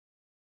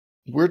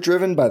We're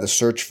driven by the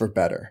search for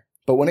better.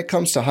 But when it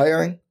comes to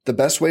hiring, the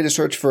best way to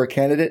search for a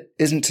candidate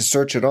isn't to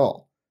search at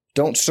all.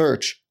 Don't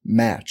search,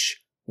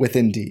 match with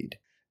Indeed.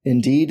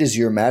 Indeed is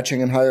your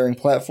matching and hiring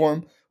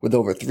platform with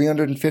over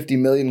 350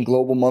 million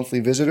global monthly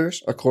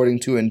visitors,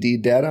 according to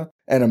Indeed data,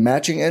 and a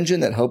matching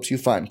engine that helps you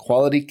find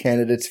quality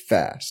candidates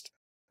fast.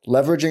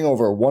 Leveraging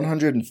over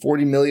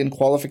 140 million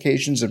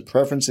qualifications and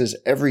preferences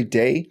every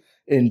day,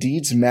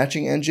 Indeed's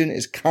matching engine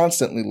is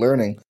constantly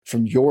learning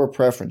from your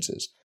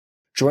preferences.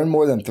 Join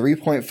more than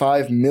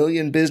 3.5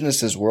 million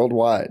businesses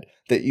worldwide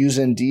that use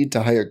Indeed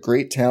to hire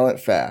great talent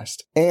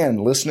fast.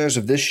 And listeners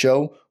of this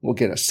show will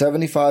get a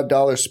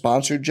 $75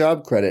 sponsored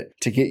job credit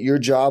to get your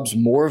jobs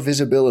more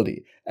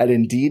visibility at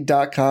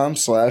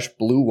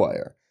Indeed.com/Blue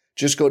Wire.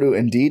 Just go to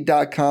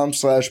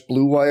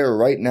Indeed.com/Blue Wire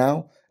right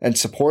now and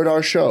support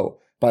our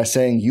show by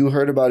saying you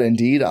heard about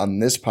Indeed on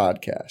this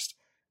podcast.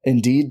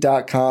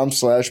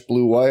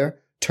 Indeed.com/Blue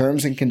Wire.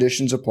 Terms and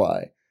conditions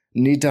apply.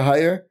 Need to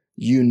hire?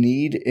 You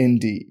need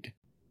Indeed.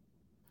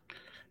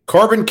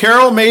 Corbin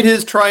Carroll made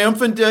his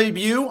triumphant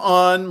debut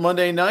on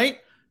Monday night.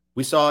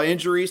 We saw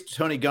injuries to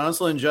Tony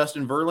Gonsolin and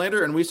Justin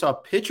Verlander, and we saw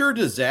pitcher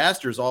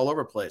disasters all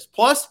over the place.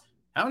 Plus,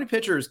 how many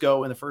pitchers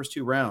go in the first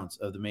two rounds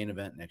of the main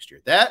event next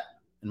year? That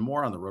and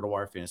more on the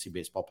RotoWire Fantasy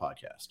Baseball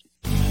Podcast.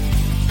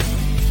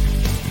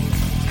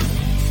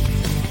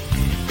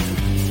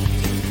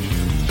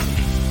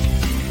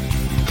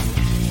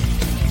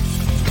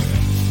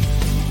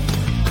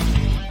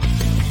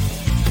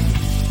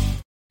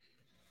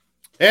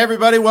 Hey,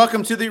 everybody.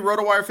 Welcome to the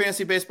RotoWire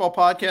Fantasy Baseball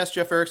Podcast.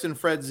 Jeff Erickson,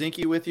 Fred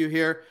Zinke with you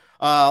here.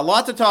 A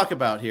lot to talk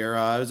about here.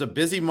 It was a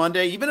busy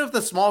Monday. Even if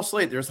the small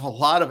slate, there's a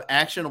lot of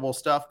actionable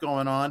stuff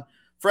going on.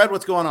 Fred,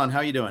 what's going on?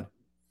 How you doing?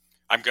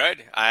 I'm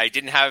good. I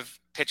didn't have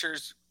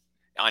pitchers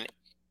on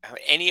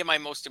any of my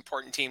most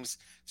important teams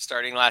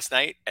starting last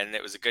night, and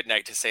it was a good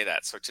night to say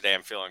that. So today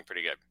I'm feeling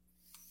pretty good.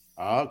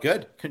 Oh,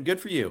 good. Good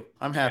for you.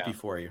 I'm happy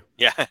for you.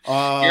 Yeah.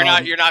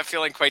 You're not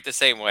feeling quite the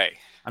same way.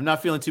 I'm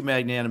not feeling too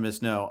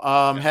magnanimous, no.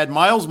 Had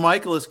Miles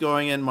Mikolas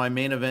going in my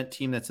main event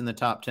team that's in the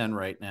top 10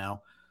 right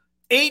now.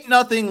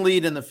 8-0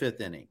 lead in the fifth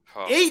inning.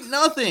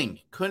 8-0.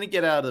 Couldn't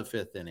get out of the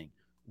fifth inning.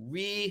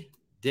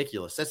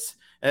 Ridiculous. This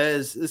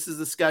is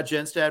the Scott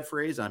Genstad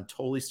phrase. I'm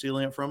totally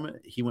stealing it from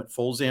it. He went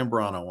full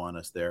Zambrano on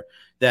us there.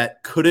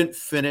 That couldn't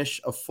finish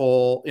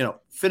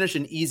finish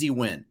an easy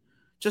win.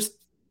 Just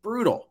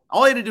brutal.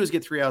 All he had to do was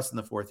get 3 outs in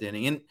the fourth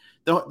inning. And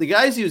the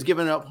guys he was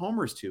giving up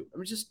homers to,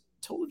 just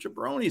total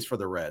jabronis for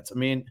the Reds.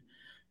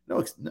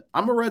 No,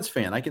 I'm a Reds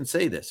fan. I can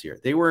say this here.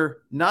 They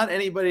were not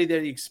anybody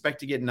that you expect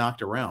to get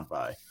knocked around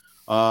by.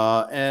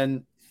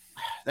 And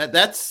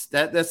that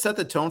set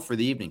the tone for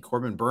the evening.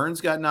 Corbin Burns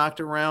got knocked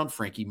around.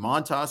 Frankie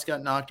Montas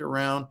got knocked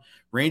around.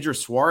 Ranger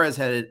Suarez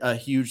had a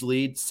huge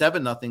lead,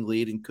 7-0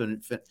 lead, and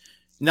couldn't fit.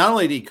 Not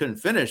only did he couldn't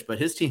finish, but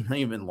his team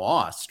even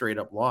lost, straight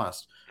up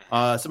lost.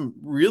 Some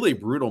really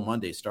brutal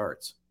Monday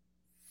starts.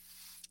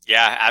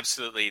 Yeah,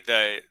 absolutely.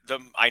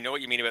 I know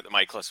what you mean about the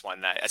Mikolas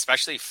one, that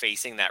especially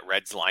facing that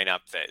Reds lineup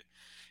that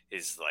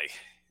is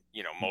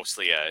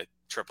mostly a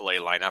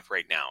AAA lineup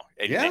right now.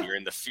 And you're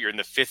in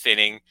the fifth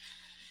inning,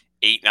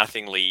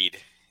 8-0 lead,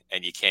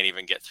 and you can't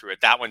even get through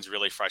it. That one's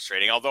really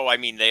frustrating. Although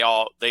they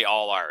all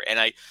are. And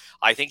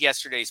I think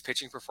yesterday's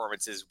pitching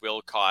performances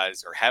will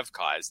cause or have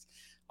caused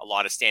a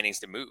lot of standings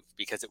to move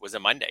because it was a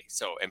Monday.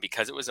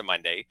 Because it was a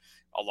Monday,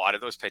 a lot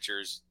of those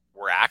pitchers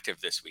were active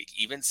this week,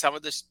 even some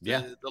of the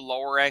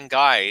lower end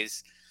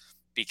guys,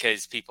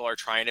 because people are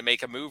trying to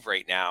make a move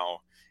right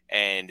now.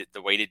 And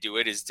the way to do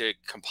it is to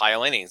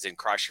compile innings and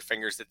cross your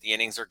fingers that the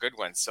innings are good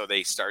ones. So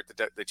they start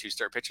the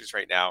two-start pitchers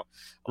right now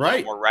a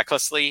little more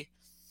recklessly.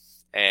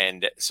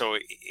 And so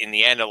in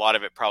the end, a lot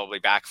of it probably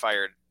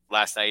backfired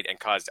last night and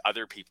caused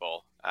other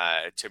people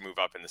to move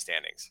up in the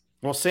standings.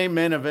 Well, same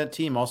main event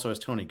team also has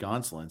Tony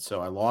Gonsolin.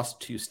 So I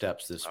lost 2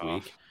 steps this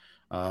week.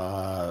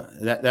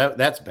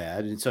 That's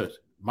bad. And so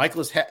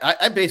Mikolas,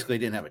 I basically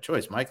didn't have a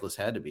choice. Mikolas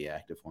had to be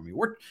active for me.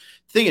 We're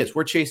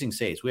chasing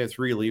saves. We have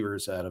 3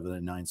 relievers out of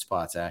the 9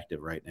 spots active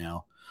right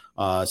now.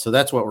 So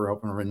that's what we're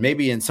hoping for. And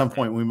maybe in some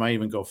point we might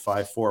even go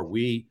 5-4.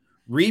 We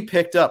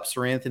re-picked up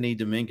Sir Anthony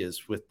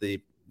Dominguez with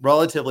the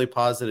relatively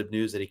positive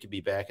news that he could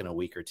be back in a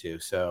week or two.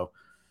 So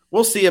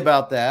we'll see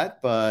about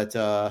that. But,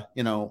 but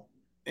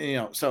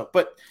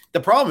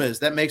the problem is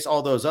that makes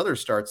all those other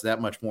starts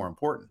that much more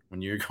important.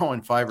 When you're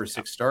going 5 or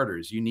 6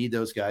 starters, you need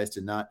those guys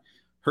to not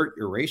hurt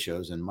your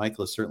ratios, and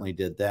Mikolas certainly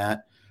did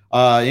that.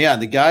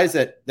 The guys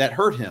that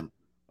hurt him,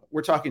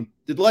 we're talking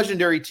the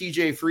legendary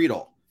TJ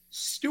Friedel,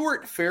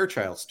 Stuart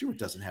Fairchild. Stuart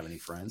doesn't have any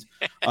friends.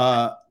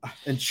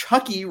 And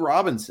Chucky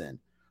Robinson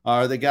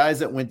are the guys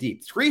that went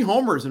deep. 3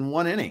 homers in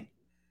 1 inning.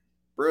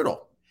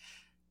 Brutal.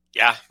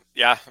 Yeah.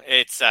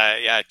 It's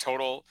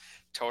total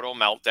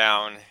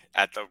meltdown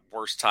at the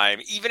worst time.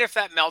 Even if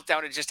that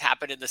meltdown had just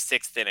happened in the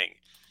 6th inning,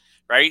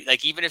 right?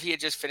 Like even if he had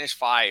just finished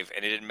 5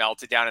 and it had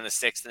melted down in the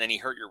 6th and then he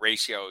hurt your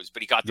ratios,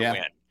 but he got the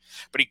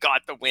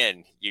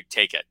win. You'd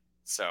take it.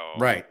 So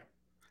right.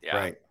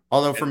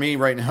 Although for me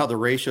right now, the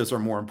ratios are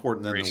more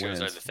important than the wins.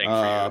 Ratios are the thing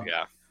for you.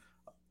 Yeah.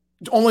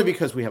 Only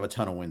because we have a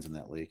ton of wins in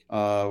that league.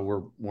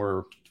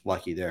 We're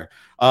lucky there.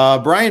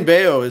 Brian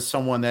Bayo is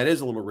someone that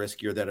is a little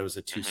riskier. That it was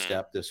a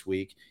two-step this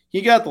week.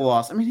 He got the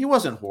loss. I mean, he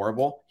wasn't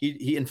horrible.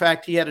 He in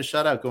fact he had a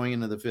shutout going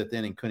into the fifth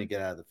inning. Couldn't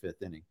get out of the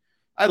fifth inning.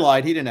 I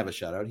lied. He didn't have a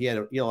shutout.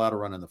 He allowed a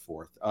run in the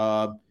fourth.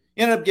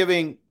 He ended up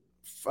giving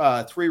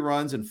 3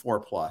 runs and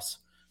 4+.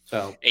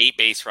 So 8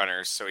 base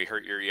runners, so he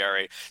hurt your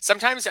ERA.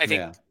 Sometimes I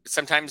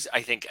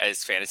think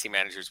as fantasy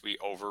managers we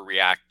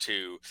overreact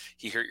to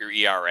he hurt your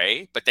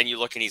ERA, but then you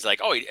look and he's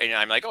like, and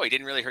I'm like, he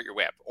didn't really hurt your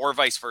WHIP, or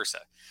vice versa.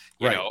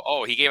 You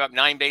know, he gave up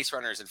 9 base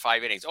runners in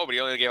 5 innings. But he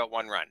only gave up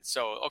 1 run.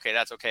 So okay,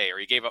 that's okay. Or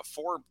he gave up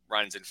 4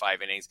 runs in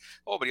 5 innings.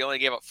 But he only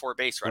gave up 4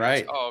 base runners.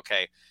 Right. Oh,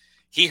 okay.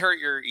 He hurt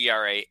your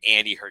ERA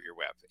and he hurt your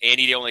WHIP, and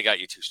he only got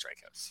you 2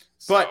 strikeouts.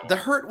 But the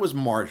hurt was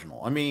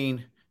marginal. I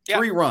mean,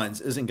 3 runs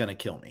isn't going to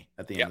kill me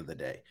at the end of the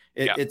day.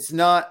 It's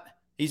not.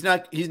 He's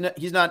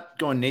not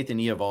going Nathan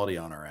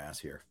Eovaldi on our ass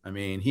here. I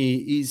mean,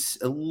 he's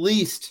at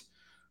least,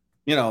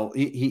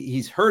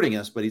 he's hurting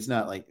us, but he's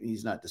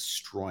not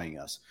destroying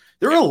us.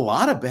 There were a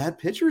lot of bad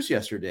pitchers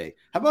yesterday.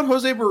 How about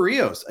Jose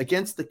Barrios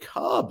against the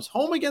Cubs,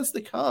 home against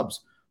the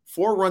Cubs?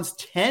 4 runs,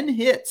 10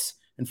 hits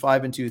in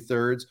 5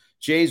 2/3.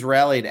 Jays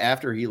rallied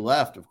after he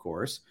left, of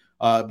course,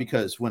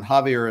 because when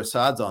Javier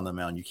Assad's on the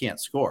mound, you can't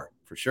score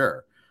for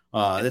sure.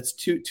 That's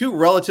two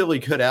relatively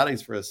good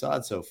outings for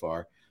Assad so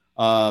far.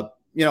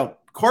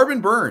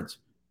 Corbin Burns,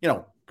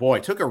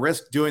 took a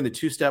risk doing the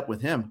 2-step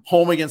with him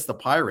home against the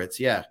Pirates.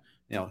 Yeah.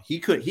 He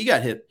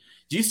got hit.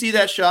 Do you see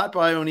that shot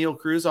by O'Neill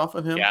Cruz off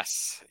of him?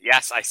 Yes,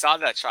 I saw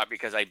that shot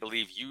because I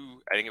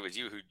think it was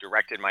you who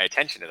directed my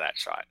attention to that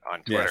shot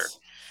on Twitter. Yes.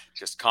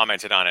 Just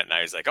commented on it, and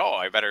I was like,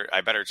 I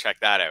better check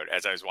that out.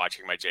 As I was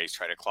watching my Jays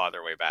try to claw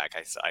their way back,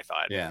 I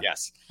thought,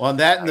 yes. Well,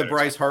 that and the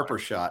Bryce Harper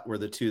shot were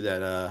the two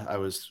that I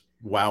was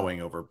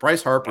wowing over.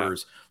 Bryce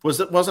Harper's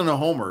wasn't a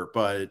homer,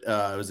 but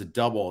it was a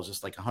double,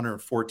 just like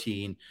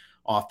 114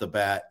 off the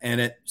bat, and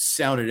it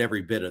sounded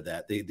every bit of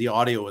that. The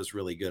audio was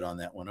really good on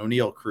that one.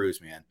 O'Neill Cruz,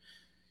 man,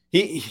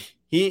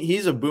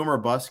 he's a boomer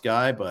bust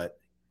guy, but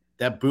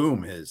that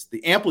boom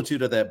the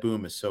amplitude of that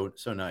boom is so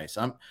nice.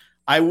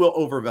 I will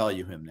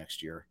overvalue him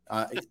next year.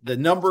 The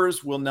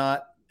numbers will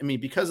not. I mean,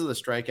 because of the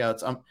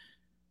strikeouts,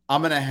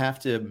 I'm going to have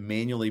to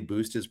manually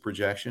boost his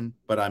projection,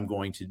 but I'm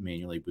going to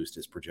manually boost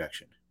his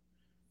projection.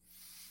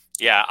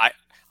 Yeah,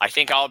 I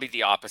think I'll be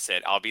the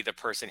opposite. I'll be the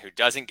person who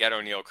doesn't get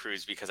O'Neill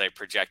Cruz because I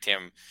project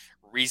him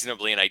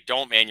reasonably and I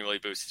don't manually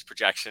boost his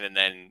projection. And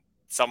then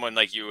someone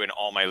like you in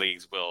all my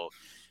leagues will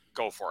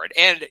go for it.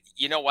 And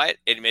you know what?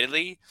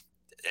 Admittedly,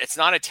 it's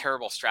not a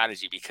terrible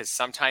strategy because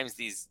sometimes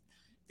these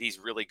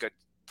really good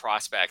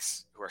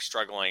prospects who are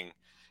struggling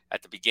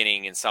at the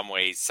beginning in some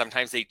ways,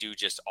 sometimes they do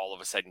just all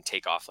of a sudden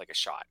take off like a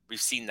shot.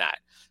 We've seen that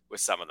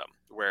with some of them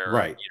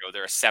where,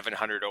 they're a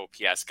 700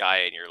 OPS guy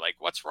and you're like,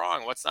 what's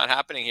wrong? What's not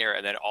happening here?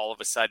 And then all of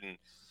a sudden,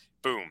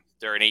 boom,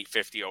 they're an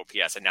 850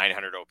 OPS, a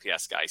 900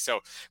 OPS guy.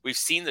 So we've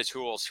seen the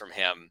tools from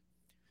him.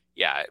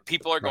 Yeah,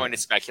 people are going to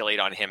speculate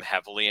on him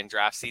heavily in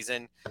draft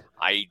season.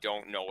 I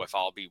don't know if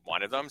I'll be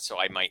one of them, so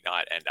I might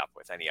not end up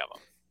with any of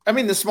them. I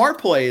mean, the smart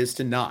play is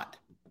to not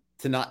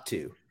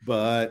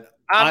but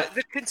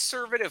the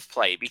conservative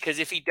play, because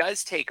if he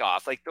does take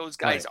off, like those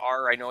guys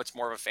are, I know it's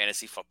more of a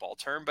fantasy football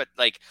term, but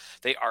like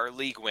they are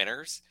league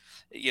winners,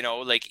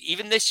 like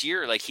even this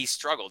year, like he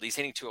struggled, he's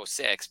hitting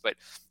 206, but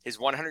his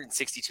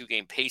 162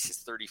 game pace is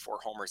 34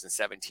 homers and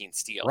 17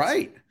 steals.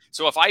 Right.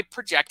 So if I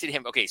projected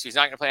him, so he's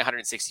not going to play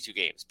 162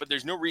 games, but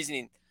there's no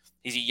reason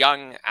he's a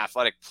young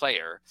athletic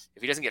player.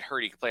 If he doesn't get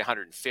hurt, he can play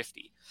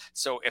 150.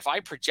 So if I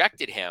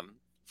projected him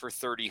for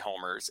 30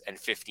 homers and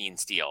 15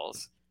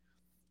 steals,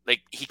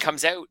 like he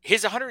comes out,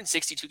 his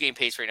 162 game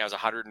pace right now is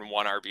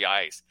 101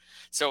 RBIs.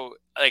 So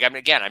like, I'm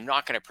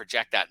not going to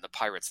project that in the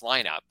Pirates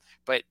lineup,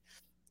 but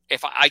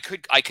if I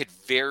could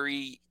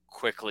very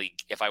quickly,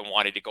 if I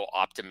wanted to go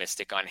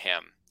optimistic on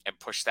him and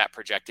push that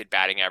projected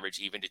batting average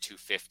even to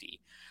 250,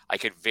 I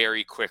could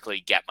very quickly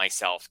get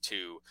myself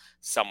to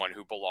someone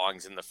who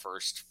belongs in the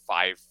first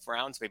 5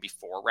 rounds, maybe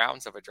 4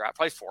 rounds of a draft,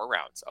 probably 4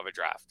 rounds of a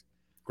draft.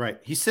 Right.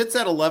 He sits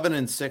at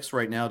 11-6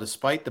 right now,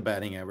 despite the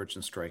batting average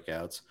and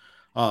strikeouts.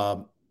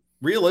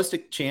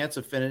 Realistic chance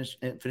of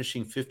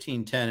finishing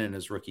 15-10 in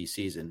his rookie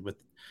season with,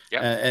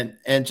 and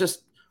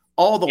just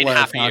all the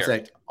line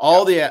contact,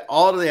 all the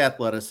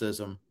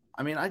athleticism.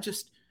 I mean,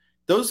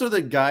 those are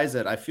the guys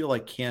that I feel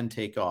like can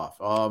take off.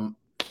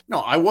 No,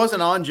 I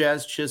wasn't on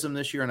Jazz Chisholm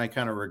this year, and I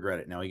kind of regret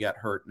it. Now he got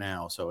hurt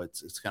now, so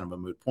it's kind of a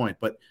moot point.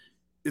 But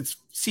it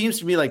seems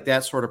to me like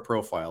that sort of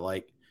profile.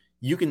 Like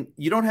you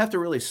don't have to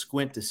really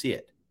squint to see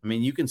it. I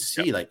mean, you can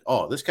see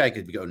this guy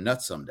could go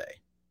nuts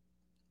someday.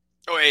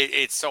 Oh,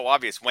 it's so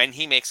obvious. When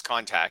he makes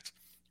contact,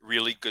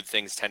 really good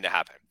things tend to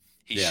happen.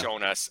 He's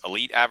shown us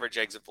elite average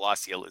exit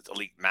velocity,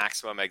 elite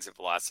maximum exit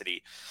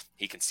velocity.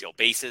 He can steal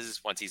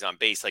bases once he's on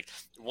base. Like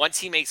once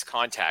he makes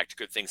contact,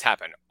 good things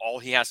happen. All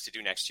he has to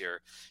do next year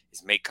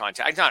is make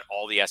contact. Not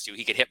all he has to do.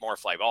 He could hit more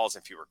fly balls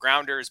and fewer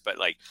grounders, but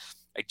like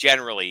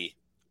generally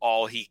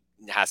all he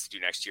has to do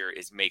next year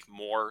is make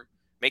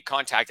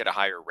contact at a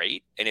higher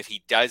rate. And if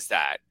he does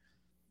that,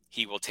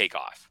 he will take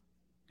off.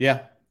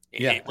 Yeah.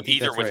 Yeah.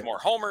 Either with more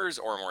homers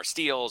or more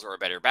steals or a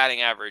better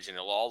batting average, and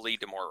it'll all lead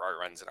to more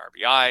runs and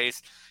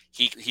RBIs.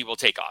 He will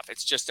take off.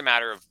 It's just a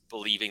matter of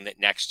believing that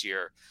next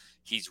year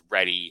he's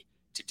ready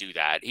to do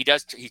that. He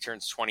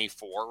turns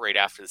 24 right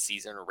after the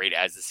season, or right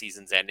as the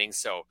season's ending.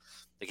 So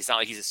like, it's not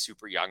like he's a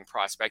super young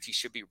prospect. He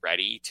should be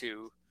ready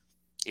to.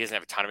 He doesn't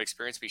have a ton of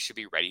experience, but he should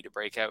be ready to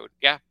break out.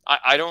 Yeah,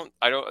 I don't.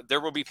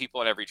 There will be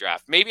people in every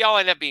draft. Maybe I'll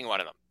end up being one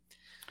of them.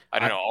 I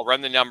don't know. I'll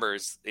run the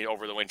numbers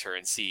over the winter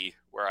and see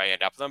where I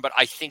end up with them. But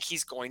I think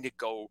he's going to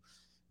go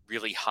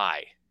really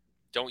high.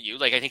 Don't you?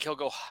 Like, I think he'll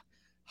go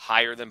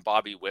higher than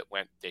Bobby Witt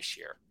went this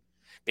year.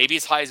 Maybe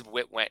as high as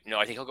Witt went. No,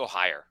 I think he'll go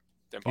higher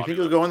than Bobby. You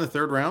think he'll go in the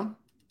third round?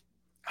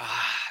 I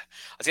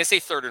was going to say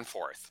third and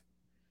fourth.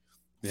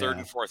 Third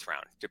and fourth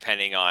round,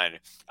 depending on.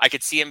 I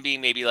could see him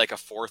being maybe like a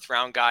fourth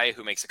round guy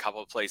who makes a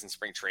couple of plays in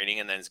spring training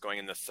and then is going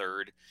in the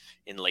third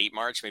in late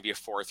March. Maybe a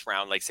fourth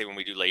round, like say when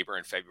we do labor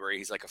in February,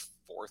 he's like a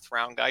fourth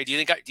round guy. Do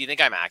you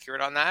think I'm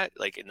accurate on that?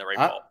 Like in the right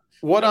ball?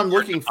 What I'm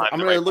looking for, I'm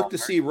going to look to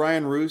see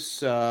Ryan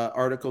Roos'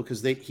 article,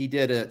 because he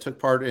took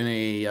part in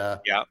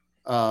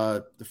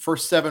the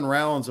first 7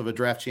 rounds of a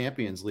draft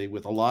champions league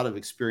with a lot of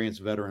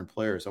experienced veteran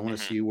players. I want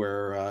to see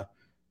where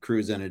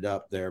Cruz ended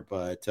up there,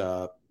 but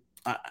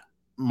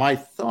my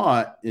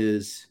thought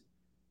is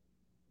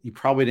he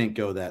probably didn't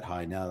go that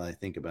high now that I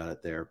think about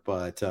it there.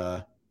 But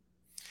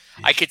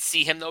I could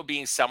see him, though,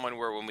 being someone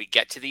where when we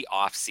get to the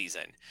off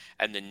season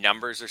and the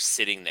numbers are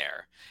sitting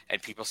there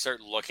and people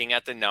start looking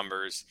at the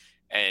numbers,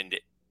 and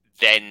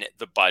then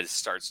the buzz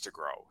starts to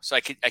grow. So I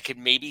could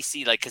maybe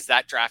see, like, because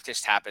that draft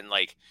just happened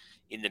like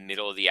in the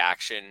middle of the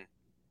action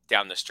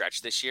down the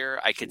stretch this year.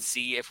 I could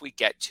see if we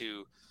get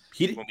to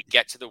when we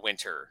get to the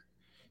winter.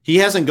 He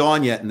hasn't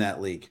gone yet in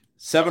that league.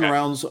 7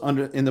 rounds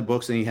in the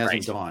books, and he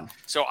hasn't gone.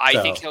 So I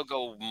think he'll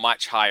go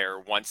much higher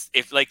once,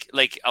 if like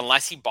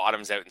unless he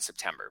bottoms out in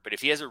September. But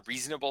if he has a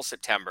reasonable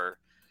September,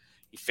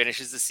 he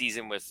finishes the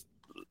season with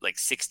like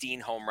 16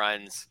 home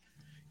runs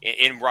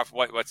in what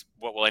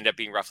will end up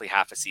being roughly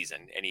half a season,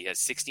 and he has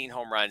 16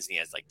 home runs and he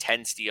has like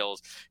 10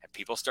 steals, and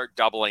people start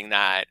doubling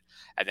that,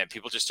 and then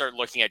people just start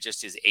looking at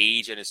just his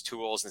age and his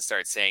tools and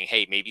start saying,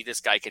 hey, maybe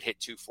this guy could hit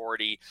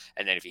 240,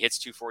 and then if he hits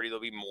 240 there'll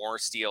be more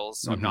steals,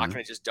 so I'm not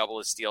going to just double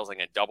his steals, I'm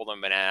going to double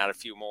them and add a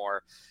few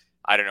more.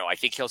 I don't know.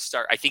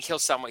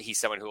 He's someone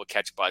who will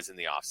catch buzz in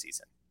the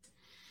offseason.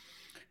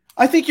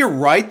 I think you're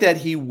right that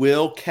he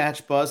will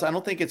catch buzz. I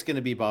don't think it's going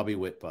to be Bobby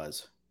Witt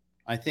buzz.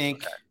 I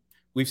think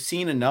we've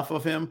seen enough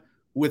of him.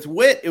 With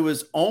Witt, it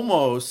was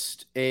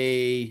almost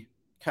a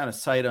kind of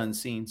sight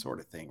unseen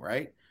sort of thing,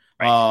 right?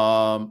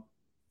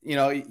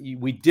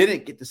 We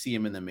didn't get to see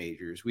him in the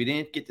majors. We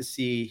didn't get to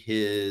see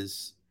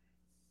his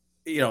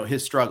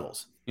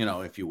struggles,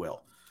 if you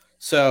will.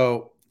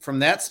 So from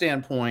that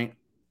standpoint,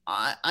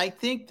 I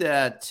think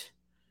that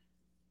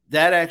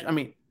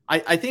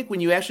I think when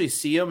you actually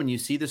see him and you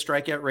see the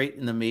strikeout rate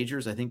in the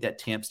majors, I think that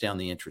tamps down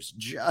the interest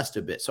just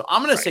a bit. So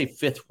I'm going to say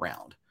 5th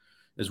round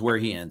is where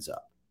he ends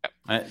up.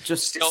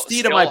 Just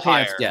seat of my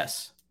pants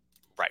guess.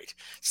 Right.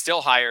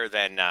 Still higher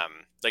than,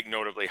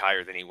 notably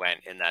higher than he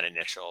went in that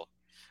initial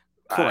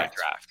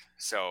draft.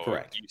 So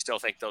you still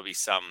think there'll be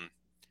some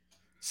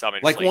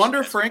like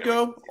Wander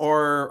Franco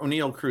or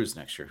O'Neill Cruz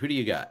next year? Who do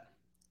you got?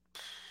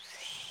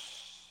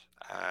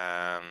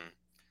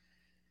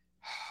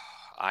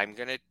 I'm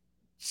going to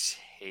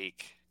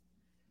take.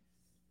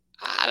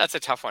 That's a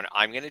tough one.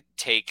 I'm going to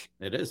take.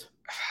 It is.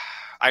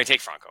 I'm going to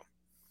take Franco.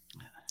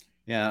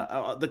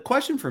 Yeah. The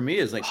question for me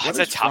is, like, what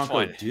does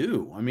Franco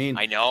do? I mean,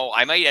 I know.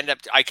 I might end up.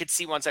 I could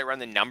see once I run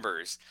the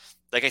numbers.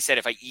 Like I said,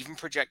 if I even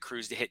project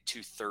Cruz to hit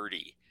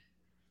 230,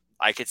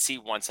 I could see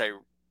once I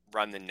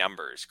run the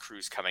numbers,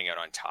 Cruz coming out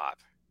on top.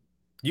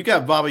 You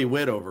got Bobby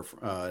Witt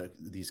over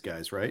these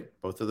guys, right?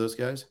 Both of those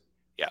guys?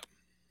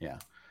 Yeah.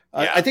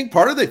 I think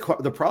part of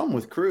the problem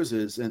with Cruz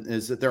is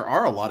that there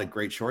are a lot of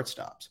great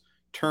shortstops.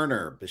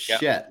 Turner,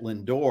 Bichette,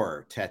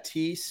 Lindor,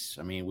 Tatis.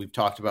 I mean, we've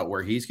talked about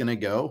where he's going to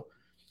go.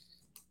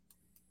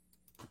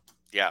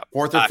 Yeah.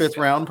 4th or 5th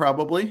round,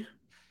 probably.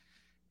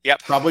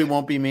 Yep. Probably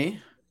won't be me.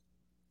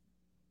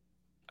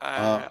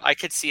 I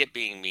could see it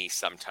being me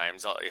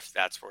sometimes if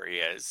that's where he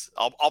is.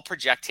 I'll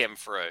project him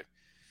for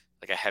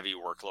a heavy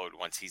workload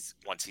once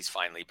he's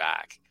finally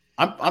back.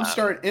 I'm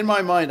starting in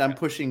my mind. I'm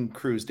pushing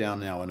Cruz down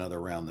now another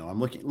round though.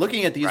 I'm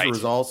looking at these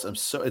results.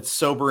 It's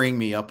sobering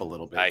me up a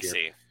little bit. I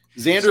see.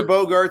 Xander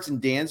Bogaerts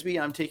and Dansby.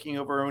 I'm taking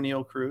over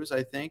O'Neill Cruz.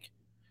 I think.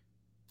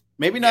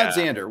 Maybe not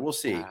Xander. We'll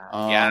see.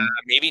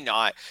 Maybe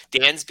not.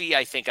 Dansby,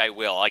 I think I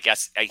will. I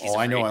guess.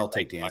 I know I'll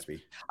take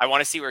Dansby. I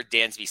want to see where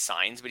Dansby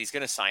signs, but he's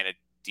going to sign a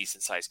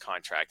decent-sized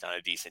contract on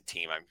a decent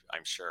team,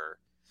 I'm sure.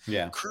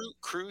 Yeah.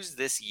 Cruz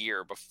this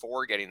year,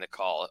 before getting the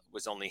call,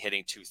 was only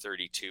hitting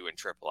 232 in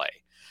AAA.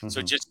 Mm-hmm.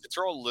 So just to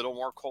throw a little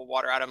more cold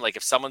water at him, like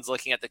if someone's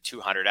looking at the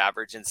 200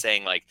 average and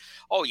saying like,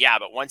 oh, yeah,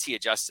 but once he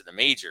adjusts to the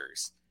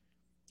majors,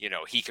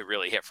 he could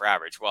really hit for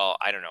average. Well,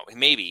 I don't know,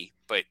 maybe,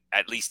 but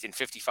at least in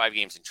 55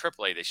 games in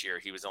AAA this year,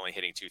 he was only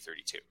hitting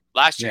 232.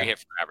 Last year he hit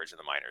for average in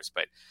the minors,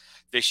 but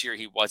this year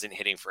he wasn't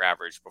hitting for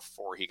average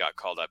before he got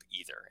called up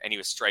either. And he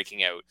was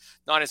striking out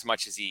not as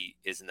much as he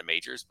is in the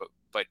majors,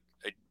 but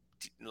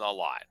a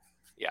lot.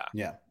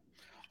 Yeah.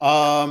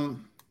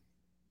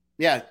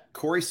 Yeah.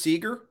 Corey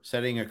Seager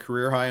setting a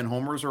career high in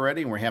homers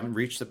already, and we haven't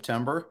reached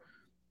September.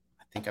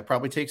 I think I'd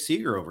probably take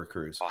Seager over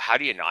Cruz. Well, how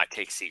do you not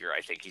take Seager?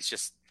 I think he's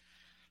just,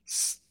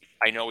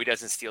 I know he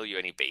doesn't steal you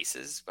any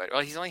bases, but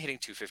he's only hitting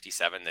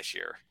 257 this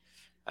year.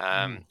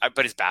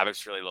 But his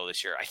BABIP's really low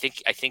this year. I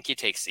think you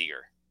take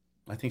Seager.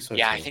 I think so.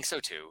 Yeah, too. I think so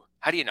too.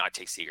 How do you not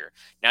take Seager?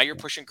 Now you're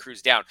pushing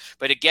Cruz down.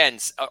 But again,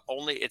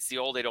 it's the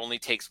old, it only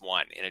takes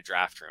one in a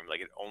draft room.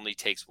 Like, it only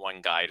takes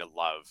one guy to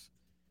love,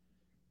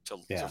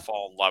 to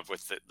fall in love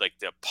with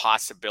the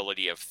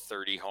possibility of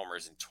 30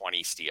 homers and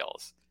 20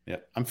 steals. Yeah,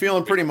 I'm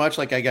feeling pretty much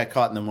like I got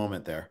caught in the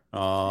moment there.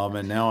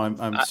 And now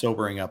I'm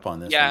sobering up on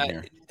this one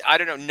here. I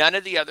don't know. None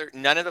of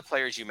the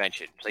players you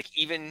mentioned,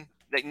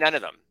 none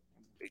of them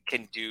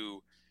can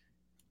do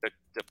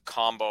the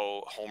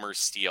combo homer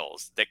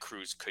steals that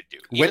Cruz could do.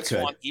 Witt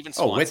could. Even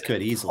Swanson. Witt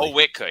could easily.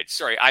 Witt could.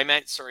 Sorry, I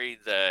meant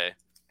the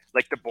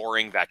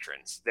boring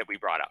veterans that we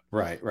brought up.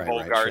 Right.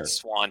 Bogart, Sure.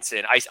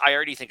 Swanson. I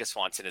already think of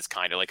Swanson as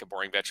kind of like a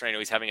boring veteran. I know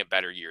he's having a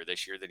better year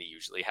this year than he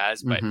usually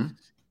has,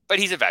 but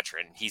he's a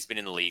veteran. He's been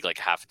in the league like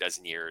half a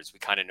dozen years. We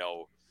kind of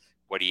know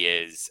what he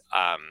is.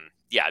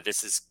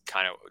 This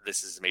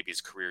is maybe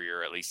his career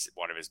year, at least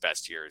one of his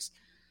best years.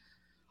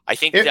 I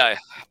think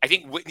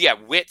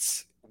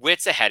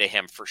Witt's ahead of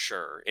him for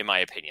sure, in my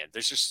opinion.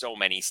 There's just so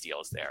many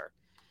steals there.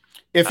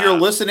 If you're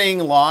listening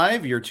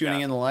live, you're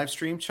tuning in the live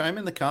stream, chime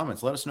in the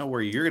comments. Let us know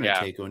where you're going to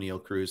take O'Neill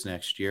Cruz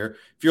next year.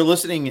 If you're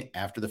listening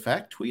after the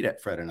fact, tweet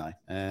at Fred and I.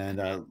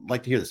 And I'd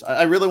like to hear this.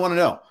 I really want to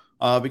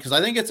know because I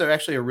think it's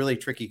actually a really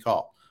tricky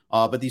call.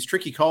 But these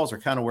tricky calls are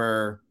kind of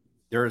where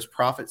there is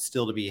profit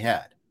still to be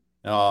had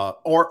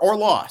or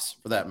loss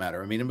for that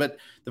matter. I mean, but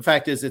the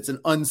fact is it's an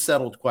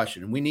unsettled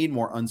question, and we need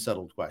more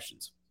unsettled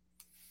questions.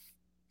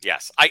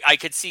 Yes, I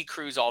could see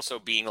Cruz also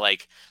being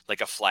like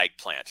a flag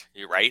plant.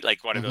 You're right,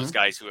 like one of those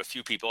guys who a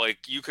few people,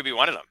 like you could be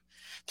one of them,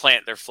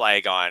 plant their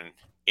flag on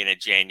in a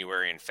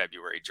January and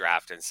February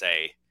draft and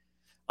say,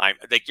 "I'm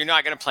like you're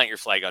not going to plant your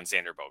flag on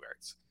Xander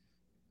Bogaerts."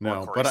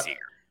 No, but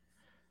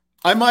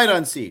I might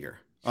on Seager.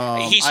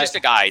 He's just a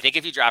guy. I think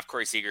if you draft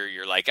Corey Seager,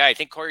 you're like, I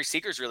think Corey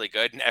Seager's really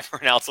good, and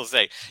everyone else will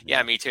say,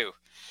 "Yeah, me too."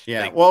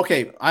 Yeah. Well,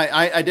 okay.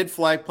 I did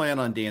flag plant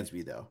on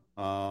Dansby though.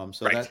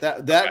 So right.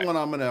 that one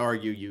I'm going to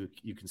argue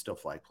you can still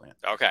flag plant.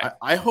 Okay.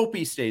 I hope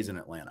he stays in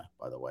Atlanta,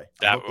 by the way.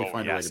 I hope they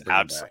find a way to bring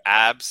him back.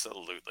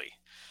 Absolutely.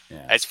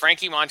 Yeah. As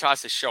Frankie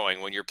Montas is showing,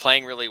 when you're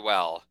playing really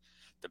well,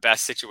 the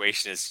best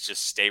situation is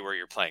just stay where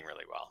you're playing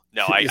really well.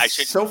 No, I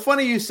should. So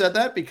funny you said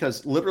that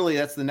because literally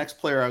that's the next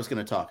player I was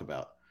going to talk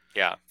about.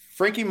 Yeah.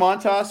 Frankie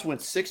Montas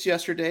went 6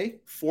 yesterday,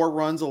 4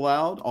 runs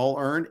allowed, all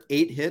earned,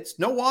 8 hits,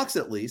 no walks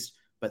at least,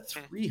 but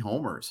 3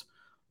 homers.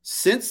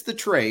 Since the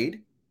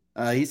trade,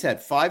 he's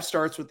had 5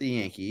 starts with the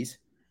Yankees,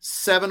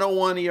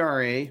 7.01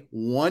 ERA,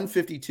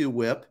 152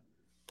 WHIP.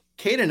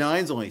 K to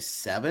 9's only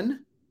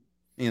 7.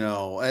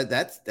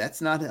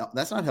 That's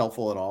not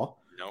helpful at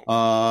all.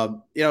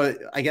 No.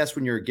 I guess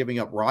when you're giving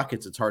up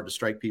rockets, it's hard to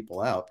strike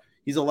people out.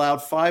 He's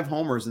allowed 5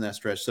 homers in that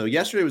stretch. So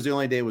yesterday was the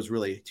only day it was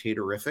really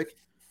terrific,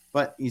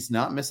 but he's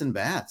not missing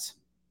bats.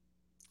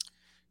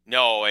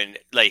 No, and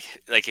like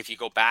if you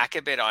go back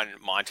a bit on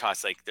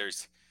Montas, like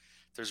there's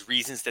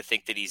reasons to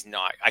think that he's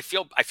not. I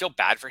feel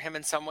bad for him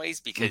in some ways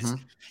because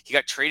he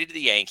got traded to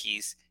the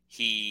Yankees.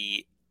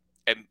 He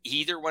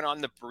either went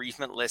on the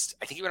bereavement list.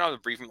 I think he went on the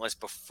bereavement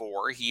list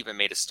before he even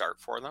made a start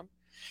for them.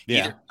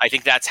 Yeah. I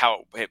think that's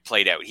how it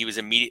played out. He was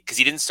immediate because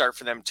he didn't start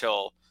for them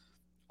till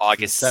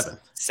August 7th.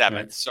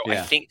 Right. So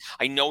yeah.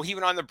 I know he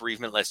went on the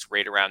bereavement list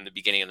right around the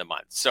beginning of the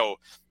month. So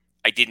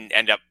I didn't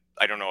end up.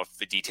 I don't know if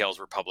the details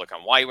were public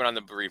on why he went on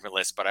the bereavement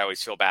list, but I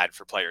always feel bad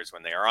for players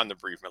when they are on the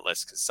bereavement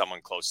list because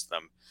someone close to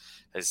them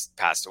has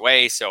passed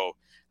away. So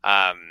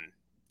I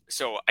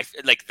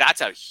like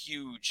that's a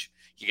huge.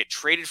 You get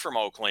traded from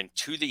Oakland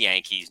to the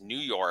Yankees, New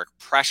York,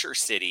 pressure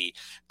city,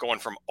 going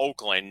from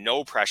Oakland,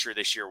 no pressure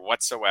this year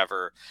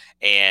whatsoever.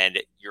 And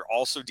you're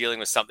also dealing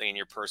with something in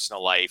your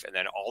personal life. And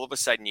then all of a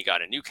sudden you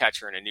got a new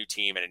catcher and a new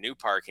team and a new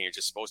park, and you're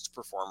just supposed to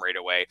perform right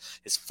away.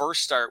 His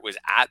first start was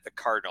at the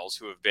Cardinals,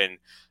 who have been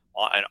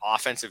an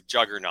offensive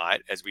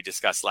juggernaut, as we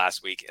discussed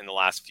last week in the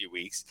last few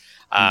weeks.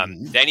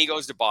 Then he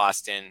goes to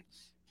Boston,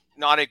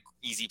 not an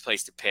easy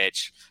place to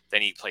pitch.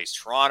 Then he plays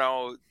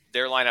Toronto.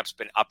 Their lineup's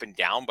been up and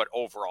down, but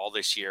overall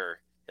this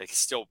year, it's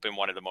still been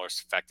one of the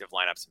most effective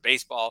lineups in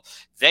baseball.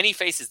 Then he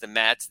faces the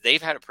Mets.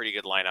 They've had a pretty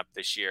good lineup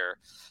this year.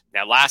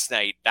 Now, last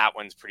night, that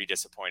one's pretty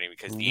disappointing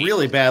because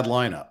really bad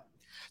lineup.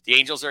 The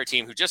Angels are a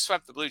team who just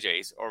swept the Blue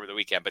Jays over the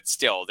weekend, but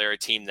still, they're a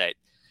team that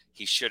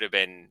he should have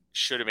been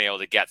able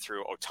to get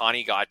through.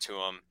 Ohtani got to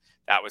him.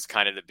 That was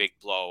kind of the big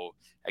blow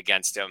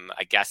against him.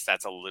 I guess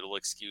that's a little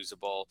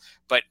excusable.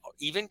 But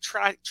even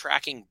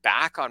tracking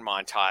back on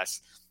Montas,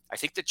 I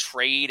think the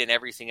trade and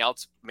everything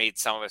else made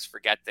some of us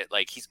forget that,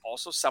 like, he's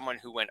also someone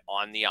who went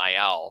on the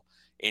IL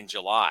in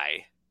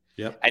July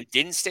and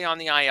didn't stay on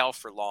the IL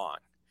for long,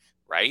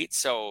 right?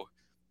 So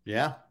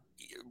now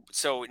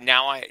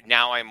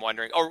I'm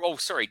wondering. Oh,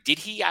 sorry. Did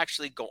he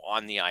actually go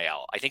on the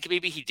IL? I think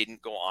maybe he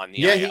didn't go on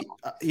the IL.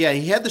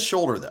 He had the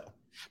shoulder though.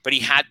 But he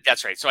had.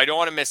 That's right. So I don't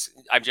want to miss.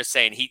 I'm just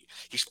saying he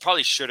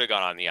probably should have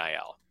gone on the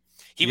IL.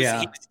 He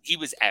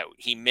was out.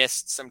 He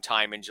missed some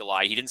time in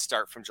July. He didn't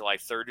start from July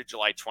 3rd to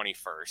July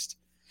 21st.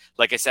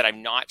 Like I said,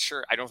 I'm not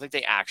sure. I don't think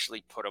they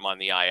actually put him on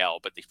the IL,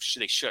 but they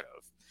should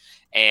have.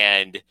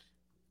 And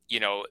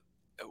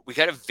we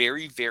got a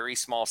very, very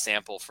small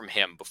sample from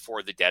him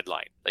before the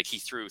deadline. Like, he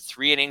threw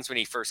 3 innings when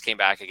he first came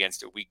back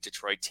against a weak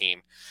Detroit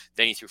team.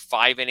 Then he threw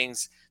 5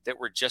 innings that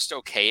were just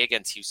okay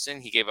against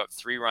Houston. He gave up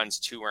 3 runs,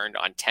 2 earned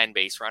on 10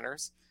 base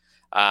runners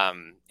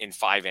in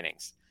 5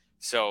 innings.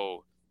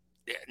 So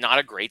not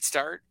a great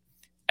start.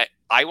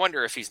 I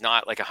wonder if he's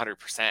not like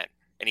 100%,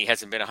 and he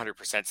hasn't been 100%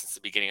 since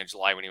the beginning of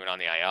July when he went on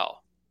the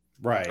IL.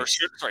 Right. Or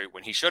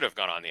when he should have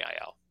gone on the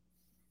IL.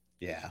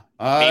 Yeah.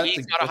 Maybe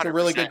he's not 100%. That's a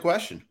really good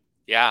question.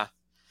 Yeah.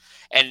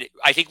 And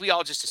I think we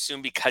all just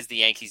assume because the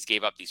Yankees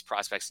gave up these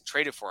prospects and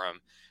traded for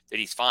him that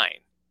he's fine.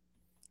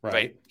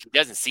 Right. But he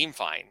doesn't seem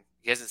fine.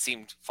 He hasn't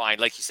seemed fine.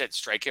 Like you said,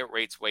 strikeout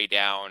rate's way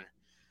down.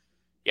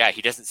 Yeah,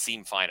 he doesn't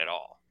seem fine at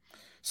all.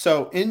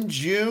 So in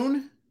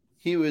June,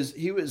 he was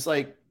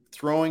like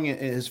throwing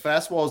his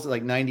fastballs at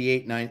like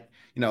 98,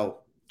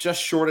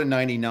 just short of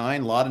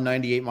 99, a lot of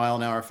 98 mile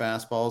an hour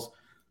fastballs.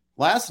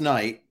 Last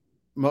night,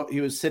 he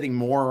was sitting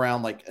more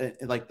around like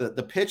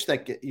the pitch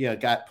that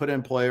got put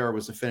in play or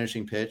was a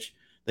finishing pitch.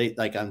 They,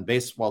 like on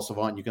Baseball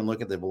Savant, you can look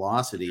at the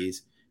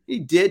velocities. He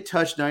did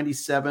touch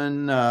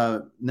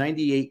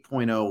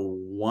 98.0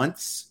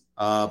 once,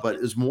 but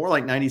it was more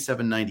like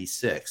 97,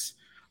 96.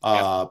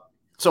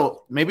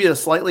 So maybe a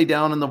slightly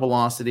down in the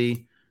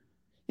velocity.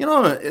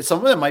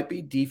 Some of it might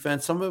be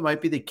defense. Some of it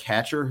might be the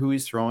catcher who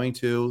he's throwing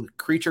to,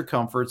 creature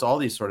comforts, all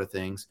these sort of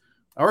things.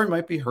 Or he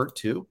might be hurt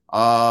too.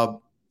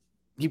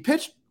 He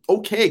pitched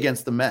okay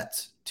against the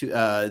Mets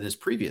in his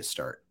previous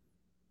start.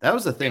 That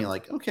was the thing.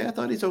 Like, okay, I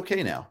thought he's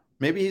okay now.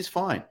 Maybe he's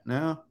fine.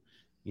 No,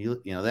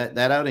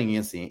 that outing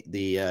against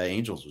the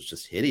Angels was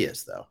just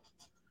hideous, though.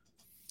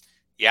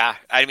 Yeah,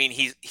 I mean,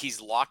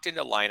 he's locked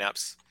into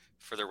lineups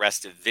for the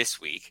rest of this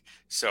week.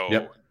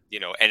 So,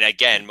 and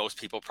again, most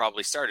people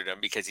probably started him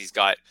because he's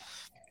got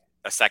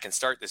a second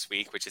start this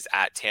week, which is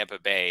at Tampa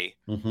Bay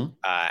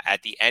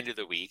at the end of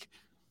the week.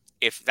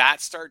 If that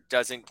start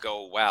doesn't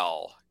go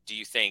well, do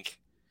you think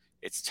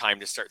it's time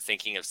to start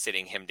thinking of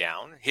sitting him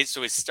down? His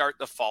start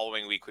the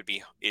following week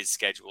is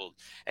scheduled,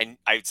 and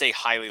I'd say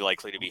highly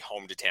likely to be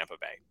home to Tampa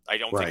Bay. I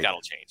don't think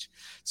that'll change.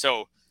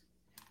 So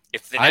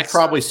I'd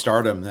probably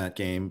start him that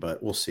game,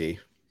 but we'll see.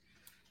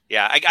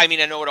 Yeah, I mean,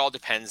 I know it all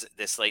depends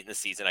this late in the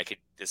season.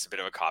 This is a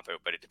bit of a cop-out,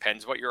 but it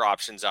depends what your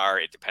options are.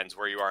 It depends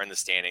where you are in the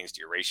standings.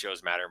 Do your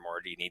ratios matter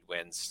more? Do you need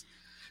wins?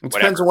 It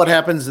depends on what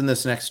happens in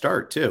this next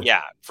start, too.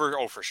 Yeah, for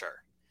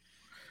sure.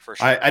 For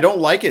sure. I don't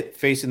like it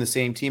facing the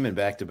same team in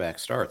back-to-back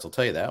starts. I'll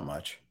tell you that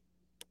much.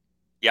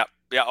 Yep.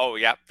 Yeah. Oh,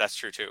 yeah. That's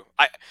true, too.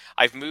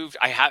 I've moved.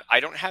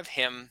 I don't have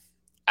him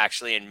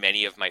actually in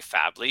many of my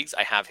fab leagues.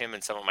 I have him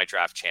in some of my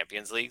draft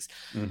champions leagues.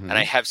 And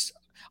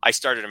I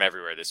started him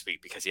everywhere this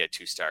week because he had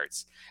 2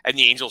 starts, and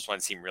the Angels one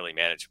seemed really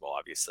manageable,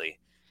 obviously.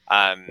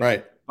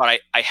 Right.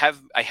 But I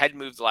had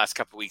moved the last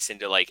couple of weeks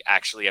into like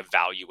actually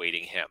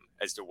evaluating him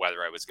as to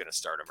whether I was going to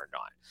start him or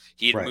not.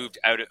 He had moved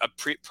out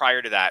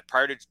prior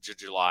to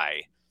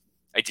July.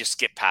 I just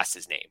skipped past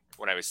his name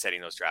when I was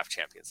setting those draft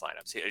champions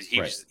lineups. He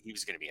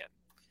was going to be in.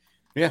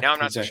 Yeah. Now I'm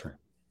not so sure.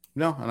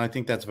 No, and I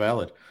think that's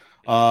valid.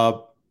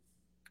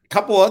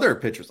 Couple other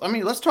pitchers. I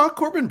mean, let's talk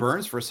Corbin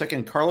Burnes for a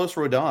second. Carlos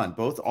Rodon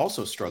both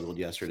also struggled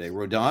yesterday.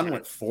 Rodon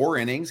went 4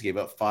 innings, gave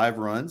up 5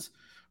 runs,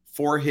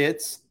 4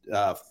 hits,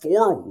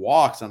 4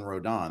 walks on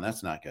Rodon.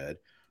 That's not good.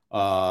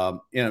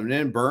 And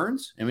then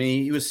Burnes, I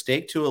mean, he was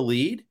staked to a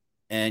lead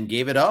and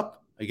gave it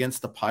up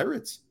against the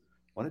Pirates.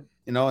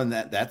 And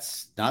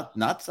that's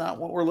not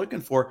what we're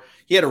looking for.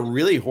 He had a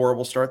really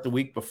horrible start the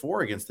week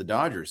before against the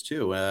Dodgers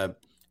too.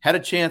 Had a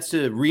chance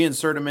to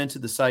reinsert him into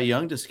the Cy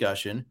Young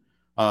discussion.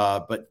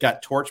 But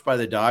got torched by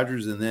the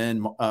Dodgers, and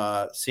then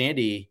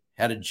Sandy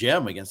had a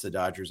gem against the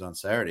Dodgers on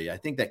Saturday. I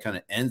think that kind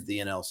of ends the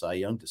NL Cy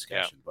Young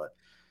discussion.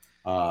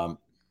 Yeah.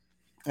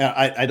 But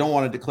I don't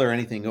want to declare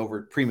anything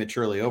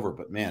prematurely over,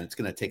 but man, it's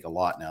going to take a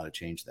lot now to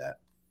change that.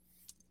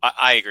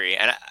 I agree.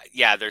 And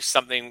there's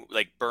something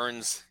like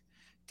Burnes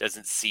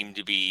doesn't seem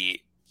to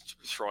be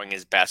throwing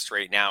his best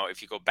right now.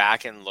 If you go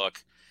back and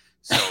look,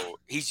 so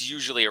he's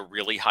usually a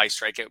really high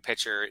strikeout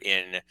pitcher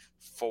in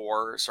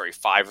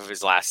 5 of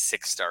his last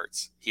 6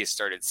 starts. He has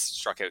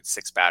struck out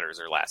 6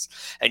 batters or less.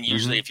 And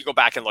usually if you go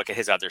back and look at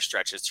his other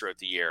stretches throughout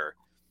the year,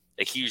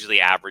 like he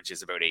usually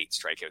averages about 8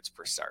 strikeouts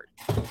per start.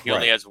 He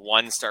only has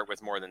 1 start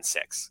with more than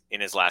 6 in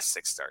his last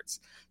 6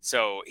 starts.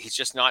 So he's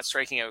just not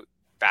striking out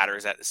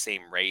batters at the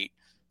same rate.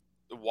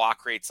 the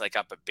walk rate's like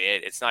up a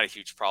bit. It's not a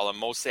huge problem.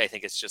 Mostly I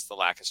think it's just the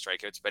lack of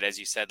strikeouts. But as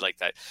you said, like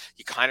that,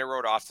 you kind of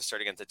wrote off the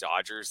start against the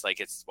Dodgers. Like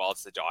it's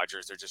the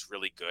Dodgers. They're just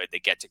really good. They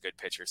get to good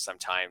pitchers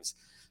sometimes.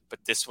 But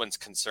this one's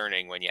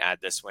concerning when you add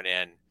this one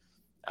in.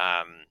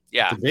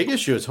 The big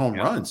issue is home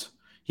runs.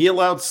 He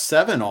allowed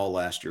 7 all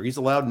last year. He's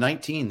allowed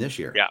 19 this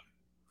year. Yeah.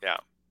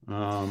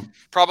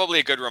 Probably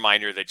a good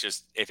reminder that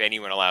just if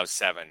anyone allows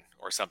 7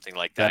 or something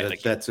like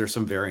that, there's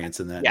some variance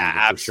in that. Yeah,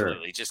 absolutely.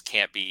 For sure. Just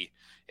can't be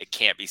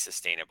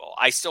sustainable.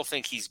 I still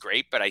think he's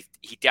great, but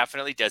he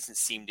definitely doesn't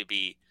seem to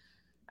be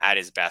at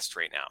his best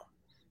right now.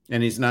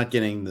 And he's not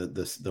getting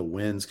the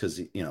wins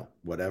because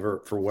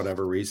for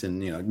whatever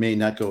reason, it may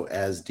not go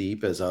as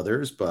deep as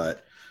others,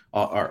 but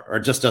or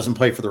just doesn't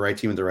play for the right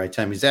team at the right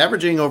time. He's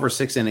averaging over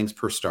 6 innings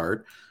per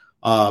start.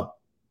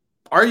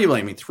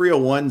 Arguably,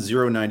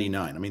 301,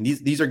 099.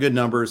 These are good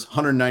numbers.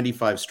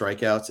 195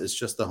 strikeouts. It's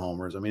just the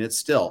homers. It's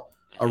still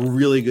a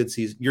really good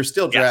season. You're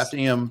still drafting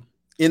him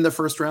in the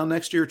first round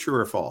next year, true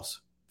or false?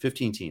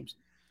 15 teams.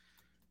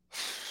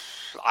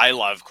 I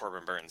love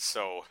Corbin Burns,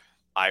 so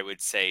I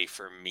would say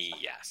for me,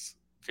 yes.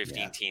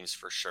 15 teams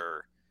for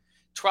sure.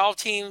 12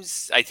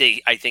 teams, I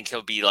think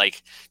he'll be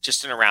like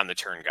just an around the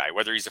turn guy.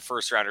 Whether he's a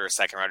first rounder or a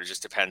second rounder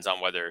just depends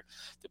on whether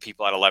the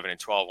people at 11 and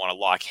 12 want to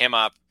lock him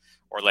up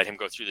or let him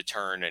go through the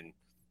turn and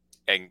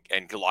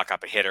lock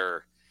up a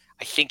hitter.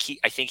 I think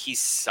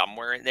he's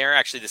somewhere in there.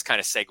 Actually, this kind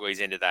of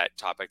segues into that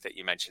topic that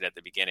you mentioned at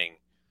the beginning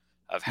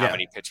of how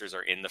many pitchers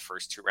are in the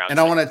first 2 rounds. And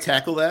I want to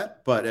tackle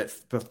that, but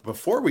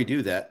before we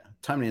do that,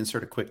 time to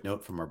insert a quick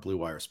note from our Blue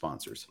Wire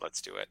sponsors. Let's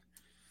do it.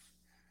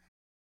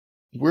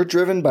 We're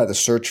driven by the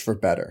search for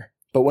better.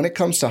 But when it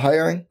comes to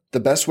hiring, the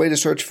best way to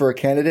search for a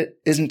candidate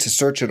isn't to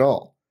search at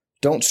all.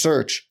 Don't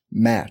search,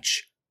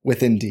 match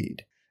with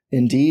Indeed.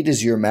 Indeed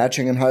is your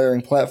matching and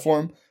hiring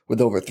platform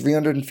with over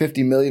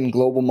 350 million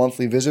global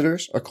monthly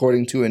visitors,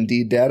 according to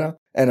Indeed data,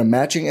 and a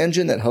matching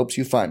engine that helps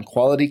you find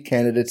quality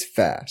candidates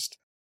fast.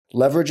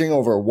 Leveraging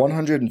over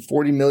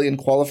 140 million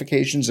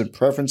qualifications and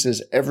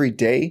preferences every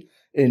day,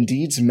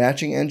 Indeed's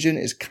matching engine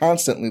is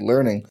constantly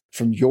learning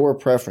from your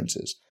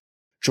preferences.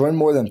 Join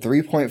more than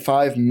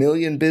 3.5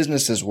 million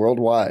businesses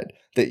worldwide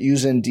that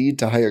use Indeed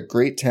to hire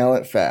great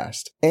talent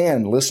fast.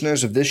 And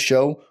listeners of this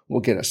show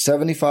will get a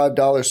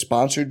 $75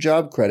 sponsored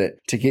job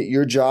credit to get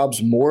your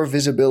jobs more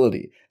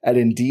visibility at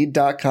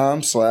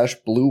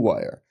Indeed.com/Blue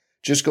Wire.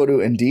 Just go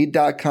to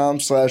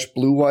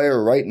Indeed.com/Blue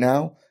Wire right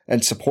now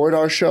and support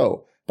our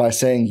show by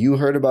saying you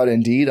heard about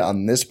Indeed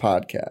on this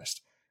podcast.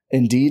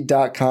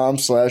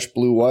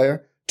 Indeed.com/Blue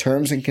Wire.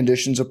 Terms and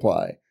conditions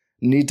apply.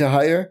 Need to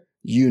hire?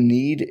 You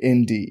need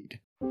Indeed.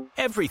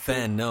 Every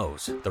fan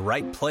knows the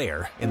right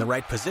player in the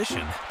right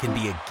position can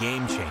be a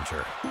game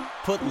changer.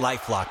 Put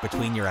LifeLock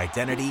between your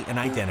identity and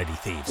identity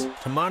thieves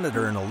to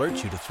monitor and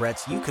alert you to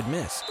threats you could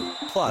miss.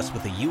 Plus,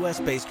 with a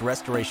U.S.-based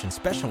restoration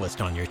specialist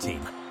on your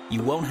team,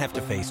 you won't have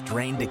to face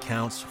drained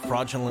accounts,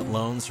 fraudulent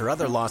loans, or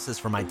other losses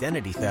from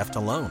identity theft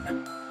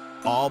alone.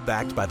 All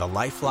backed by the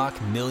LifeLock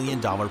 $1 Million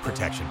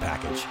Protection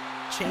Package.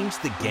 Change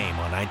the game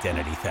on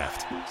identity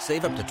theft.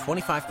 Save up to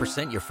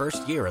 25% your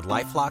first year at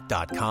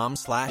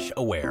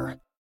LifeLock.com/aware.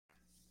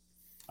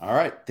 All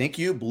right. Thank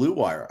you, Blue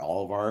Wire.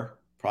 All of our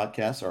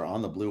podcasts are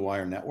on the Blue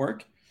Wire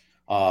network.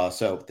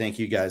 So thank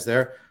you guys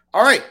there.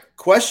 All right.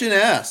 Question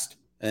asked.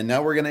 And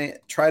now we're going to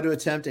try to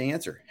attempt to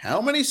answer.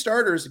 How many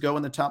starters go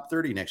in the top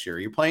 30 next year?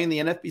 You're playing the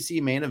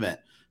NFBC main event.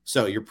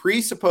 So you're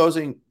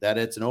presupposing that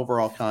it's an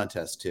overall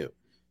contest too.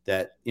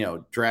 That,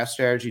 draft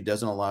strategy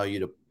doesn't allow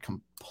you to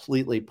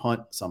completely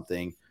punt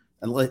something,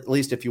 at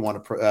least if you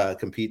want to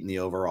compete in the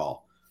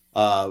overall.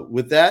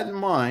 With that in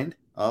mind,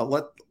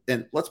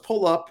 let's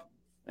pull up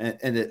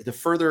and to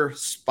further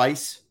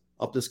spice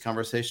up this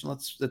conversation.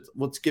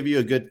 Let's give you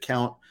a good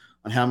count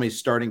on how many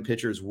starting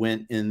pitchers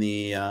went in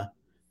the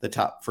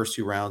top first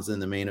 2 rounds in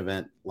the main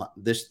event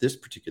this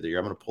particular year.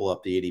 I'm going to pull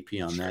up the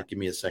ADP on that. Give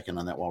me a second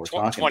on that while we're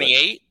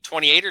talking.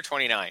 28 or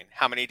 29?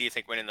 How many do you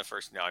think went in the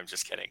first? No, I'm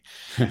just kidding.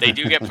 They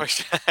do get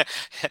pushed.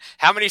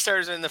 How many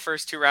starters in the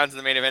first 2 rounds in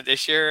the main event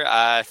this year?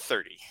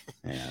 30.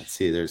 Yeah, let's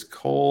see. There's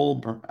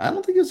Cole. I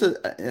don't think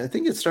I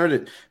think it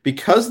started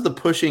because of the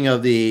pushing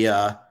of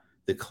the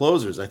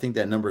closers. I think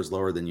that number is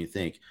lower than you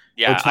think.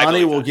 Yeah,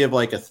 Ohtani will give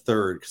like a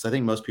third because I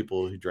think most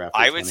people who draft.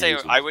 I would say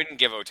I wouldn't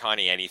give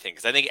Ohtani anything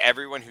because I think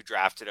everyone who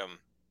drafted him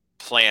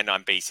planned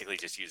on basically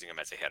just using him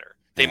as a hitter.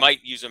 They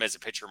might use him as a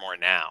pitcher more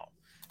now,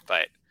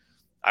 but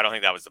I don't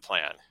think that was the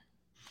plan.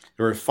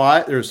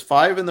 There's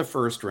 5 in the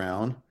first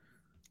round,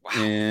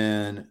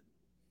 and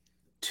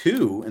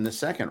 2 in the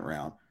second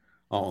round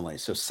only.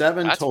 So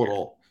 7 That's total.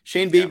 Weird.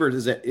 Shane Bieber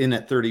is in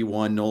at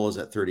 31. Nola's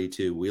at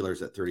 32.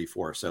 Wheeler's at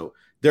 34. So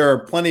there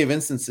are plenty of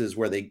instances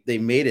where they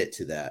made it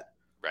to that.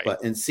 Right.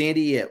 And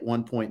Sandy at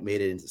one point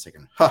made it into the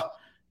second.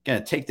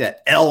 Gonna take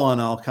that L on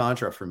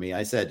Alcantara for me.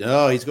 I said,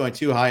 oh, he's going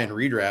too high in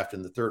redraft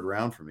in the 3rd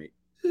round for me.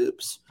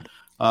 Oops.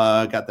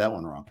 Got that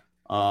one wrong.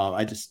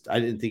 I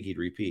didn't think he'd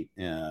repeat.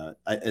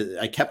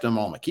 I kept him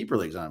all my keeper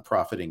leagues on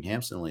profiting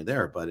handsomely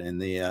there, but in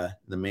the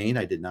main,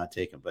 I did not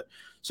take him. But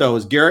so it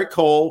was Garrett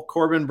Cole,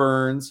 Corbin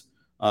Burns,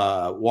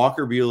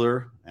 Walker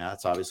Buehler,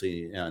 that's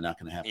obviously not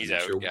going to happen. He's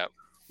out. Year. Yep.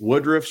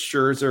 Woodruff,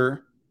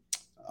 Scherzer,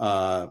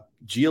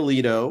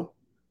 Giolito,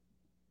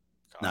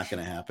 not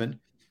going to happen,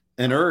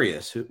 and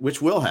Urias,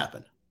 which will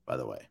happen, by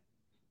the way.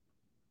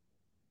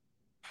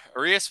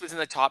 Urias was in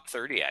the top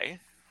 30, eh?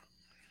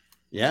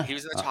 Yeah, he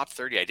was in the top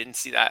 30. I didn't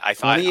see that. I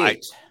thought,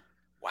 28.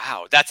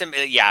 Wow, that's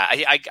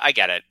I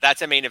get it.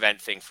 That's a main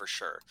event thing for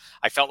sure.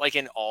 I felt like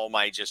in all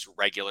my just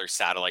regular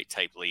satellite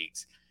type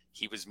leagues,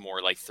 he was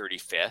more like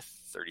 35th,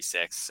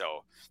 36th.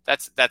 So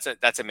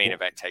that's a main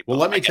event type. Well,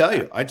 let me tell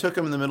you, I took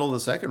him in the middle of the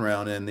second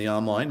round in the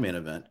online main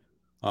event.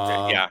 So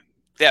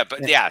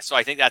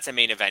I think that's a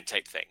main event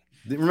type thing.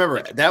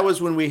 Remember, that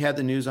was when we had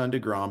the news on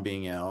DeGrom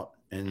being out,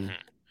 and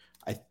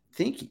I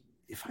think,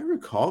 if I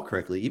recall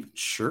correctly, even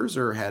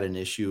Scherzer had an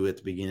issue at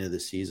the beginning of the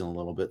season a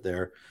little bit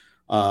there.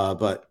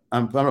 But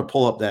I'm going to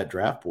pull up that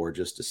draft board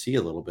just to see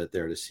a little bit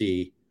there to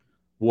see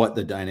what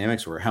the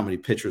dynamics were, how many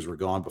pitchers were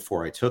gone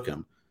before I took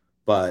him.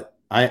 But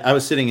I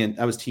was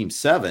team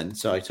 7,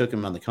 so I took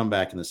him on the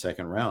comeback in the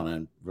second round, and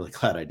I'm really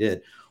glad I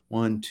did.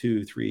 1,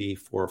 2, 3,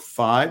 4,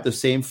 5. The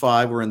same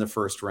 5 were in the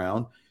first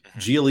round.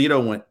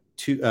 Giolito went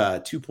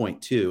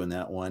 2.2 in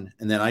that one,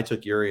 and then I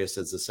took Urias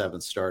as the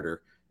 7th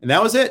starter. And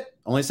that was it.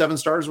 Only 7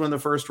 starters were in the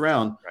first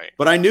round. Right.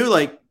 But I knew,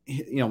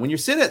 when you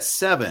sit at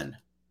 7,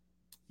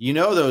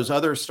 those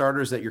other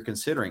starters that you're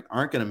considering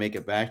aren't going to make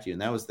it back to you.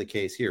 And that was the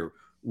case here.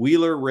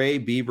 Wheeler, Ray,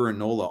 Bieber, and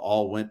Nola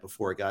all went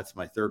before it got to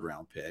my 3rd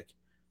round pick.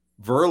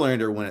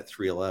 Verlander went at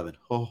 311.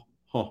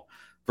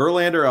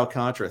 Verlander,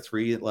 Alcantara,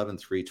 311,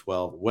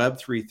 312. Webb,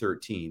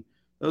 313.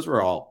 Those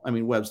were all. I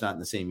mean, Webb's not in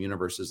the same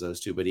universe as those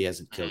two, but he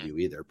hasn't killed you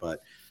either.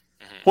 But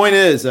point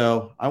is,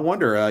 though, I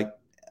wonder,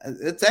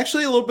 it's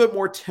actually a little bit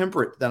more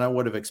temperate than I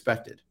would have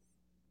expected.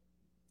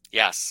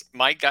 Yes.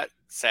 My gut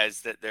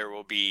says that there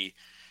will be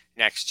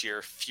next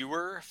year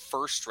fewer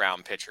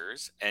first-round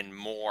pitchers and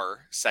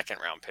more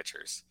second-round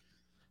pitchers.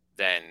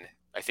 Then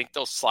I think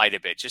they'll slide a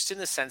bit, just in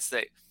the sense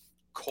that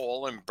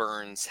Cole and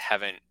Burns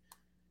haven't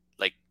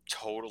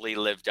totally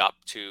lived up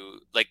to.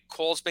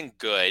 Cole's been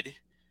good.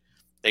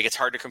 It's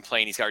hard to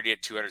complain. He's already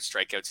at 200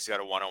 strikeouts. He's got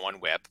a 101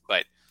 whip,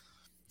 but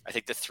I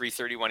think the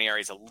 331 ERA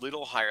is a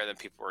little higher than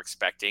people were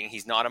expecting.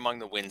 He's not among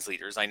the wins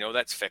leaders. I know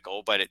that's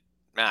fickle, but it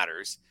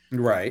matters.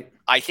 Right.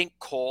 I think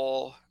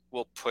Cole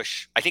will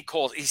push. I think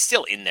he's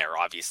still in there,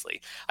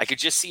 obviously. I could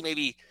just see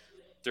maybe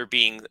there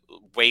being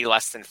way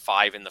less than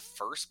 5 in the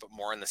first, but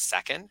more in the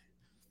second.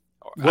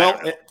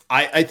 Well,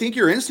 I think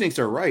your instincts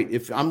are right.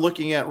 If I'm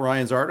looking at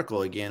Ryan's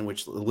article again,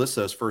 which lists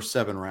those first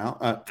 7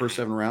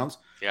 rounds.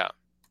 Yeah.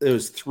 It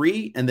was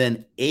 3 and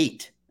then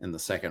 8 in the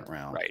second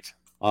round. Right.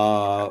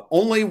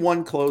 Only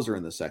one closer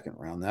in the second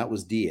round. That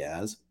was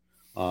Diaz.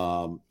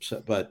 But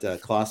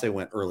Clase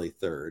went early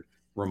 3rd.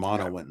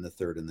 Romano went in the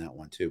 3rd in that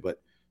one too.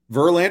 But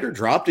Verlander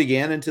dropped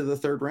again into the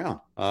 3rd round,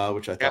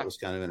 which I thought was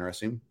kind of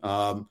interesting.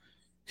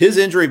 His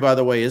injury, by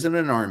the way, isn't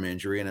an arm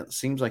injury, and it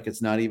seems like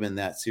it's not even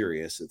that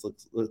serious.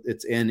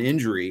 It's an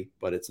injury,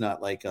 but it's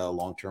not like a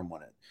long-term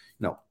one.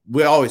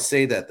 We always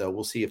say that, though.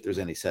 We'll see if there's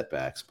any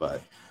setbacks.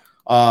 But,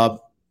 I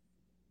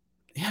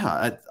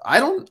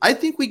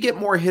think we get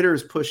more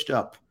hitters pushed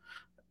up.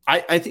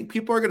 I think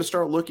people are going to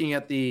start looking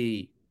at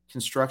the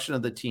construction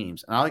of the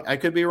teams. And I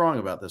could be wrong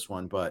about this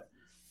one, but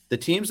the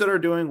teams that are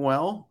doing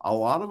well, a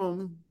lot of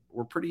them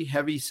were pretty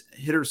heavy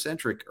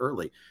hitter-centric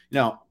early.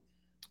 Now,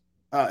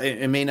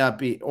 it may not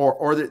be,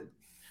 or that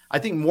I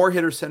think more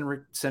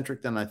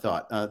hitter-centric than I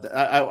thought.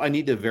 I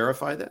need to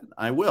verify that.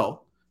 I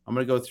will. I'm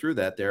going to go through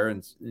that there.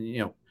 And,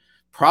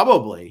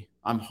 probably,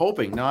 I'm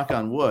hoping, knock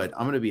on wood,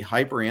 I'm going to be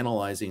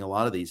hyper-analyzing a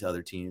lot of these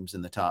other teams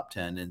in the top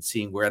 10 and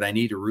seeing where I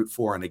need to root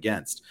for and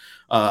against.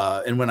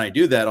 And when I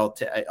do that,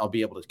 I'll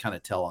be able to kind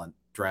of tell on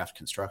draft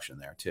construction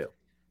there too.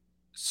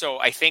 So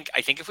I think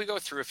if we go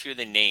through a few of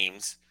the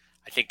names,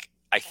 I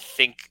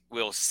think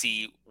we'll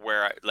see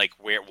why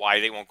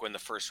they won't go in the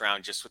first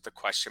round, just with the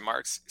question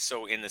marks.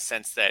 So in the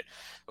sense that,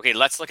 okay,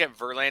 let's look at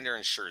Verlander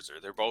and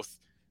Scherzer. They're both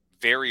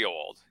very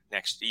old,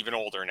 even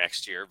older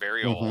next year,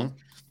 very old.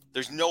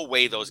 There's no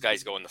way those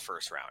guys go in the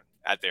first round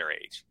at their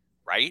age,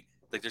 right?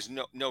 There's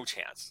no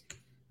chance.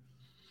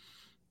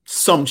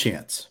 Some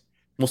chance.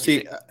 We'll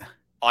see.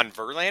 On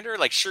Verlander,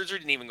 Scherzer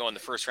didn't even go in the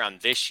first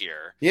round this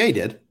year. Yeah, he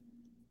did.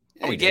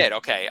 Oh, he did.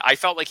 Okay. I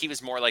felt like he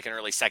was more like an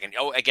early second.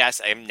 Oh, I guess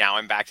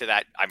I'm back to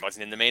that. I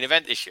wasn't in the main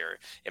event this year.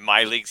 In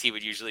my leagues, he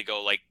would usually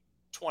go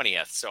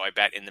 20th. So I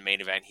bet in the main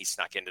event, he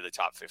snuck into the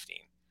top 15.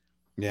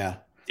 Yeah.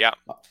 Yeah.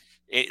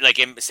 In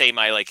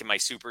my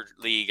super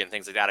league and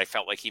things like that, I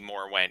felt like he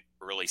more went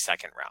early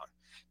second round.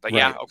 But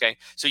yeah. Okay.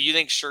 So you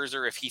think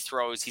Scherzer, if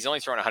he's only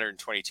thrown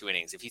 122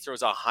 innings. If he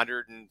throws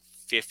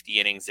 150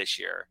 innings this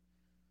year,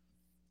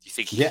 do you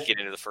think he can get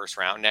into the first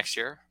round next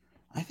year?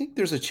 I think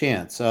there's a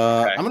chance.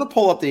 Okay. I'm going to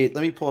pull up the.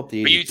 Let me pull up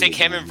the. But you think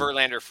him and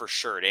Verlander, for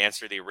sure, to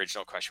answer the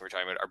original question we're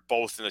talking about, are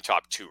both in the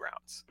top 2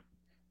 rounds?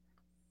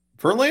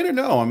 Verlander,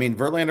 no. I mean,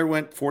 Verlander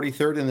went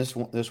 43rd in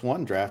this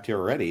one draft here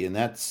already, and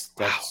that's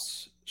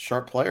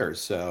sharp players.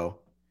 So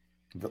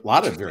a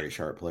lot of very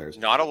sharp players.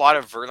 Not a lot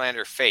of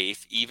Verlander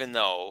faith, even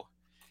though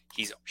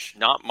He's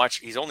not much.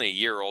 He's only a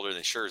year older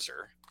than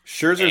Scherzer.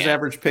 Scherzer's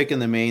average pick in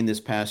the main this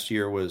past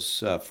year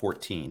was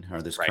 14,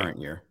 or this current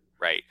year.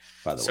 Right.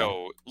 By the way.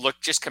 So look,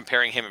 just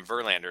comparing him and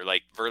Verlander,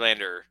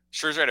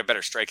 Scherzer had a better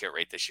strikeout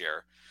rate this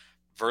year.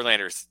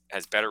 Verlander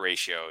has better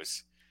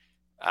ratios.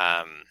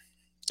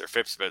 Their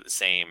FIP's about the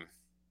same.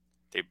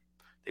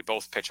 They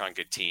both pitch on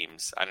good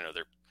teams. I don't know.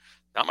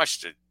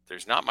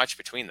 There's not much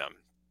between them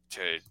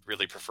to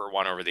really prefer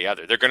one over the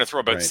other. They're going to throw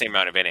about the same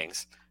amount of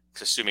innings,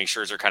 assuming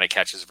Scherzer kind of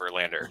catches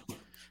Verlander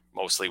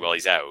mostly while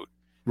he's out.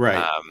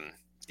 Right.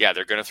 Yeah,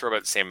 they're going to throw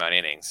about the same amount of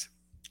innings.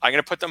 I'm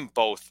going to put them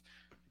both,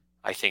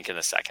 I think, in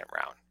the second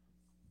round.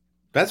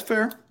 That's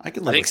fair. I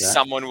can live with that.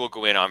 Someone will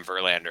go in on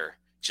Verlander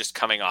just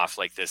coming off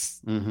like this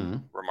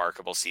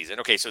remarkable season.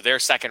 Okay, so they're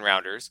second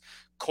rounders.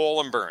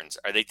 Cole and Burns,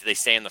 do they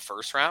stay in the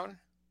first round?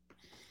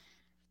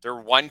 They're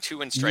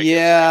 1-2 in strikeouts.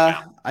 Yeah,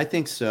 right, I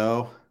think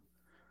so.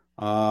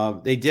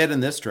 They did in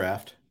this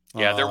draft.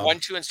 Yeah, they're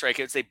 1-2 in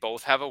strikeouts. They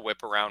both have a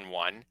whip around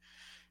 1.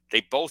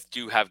 They both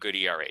do have good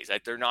ERAs.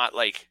 They're not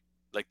like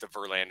the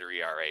Verlander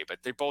ERA, but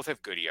they both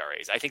have good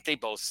ERAs. I think they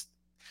both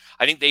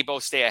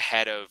stay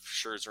ahead of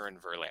Scherzer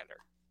and Verlander.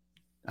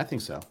 I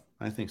think so.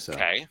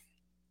 Okay.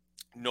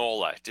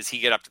 Nola, does he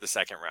get up to the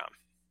second round?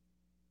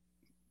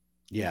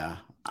 Yeah.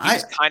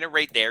 He's kind of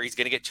right there. He's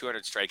going to get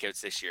 200 strikeouts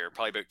this year,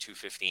 probably about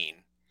 215.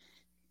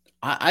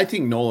 I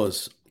think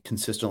Nola's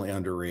consistently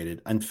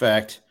underrated. In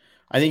fact,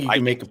 I think you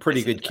can make a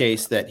pretty good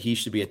case that he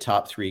should be a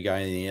top 3 guy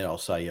in the NL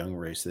Cy Young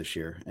race this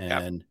year,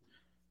 and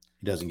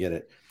he doesn't get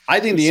it. I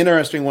think the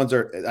interesting ones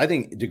I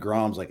think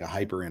DeGrom's like a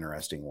hyper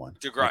interesting one.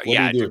 What do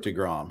you do with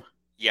DeGrom?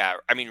 Yeah,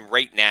 I mean,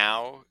 right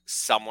now,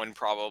 someone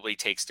probably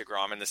takes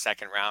DeGrom in the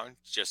second round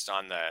just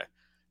on the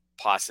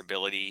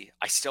possibility.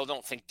 I still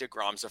don't think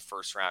DeGrom's a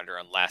first rounder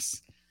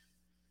unless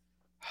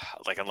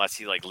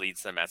he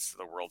leads the Mets to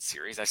the World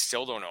Series. I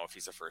still don't know if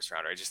he's a first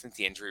rounder. I just think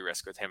the injury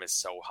risk with him is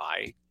so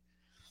high.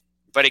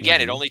 But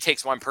again, it only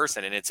takes one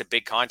person, and it's a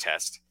big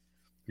contest.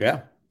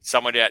 Yeah.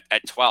 Someone at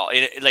 12.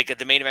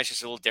 The main event is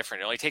just a little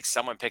different. It only takes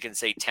someone picking,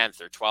 say,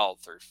 10th or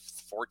 12th or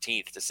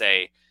 14th to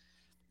say,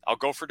 I'll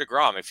go for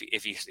DeGrom.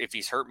 If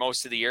he's hurt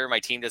most of the year, my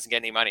team doesn't get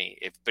any money.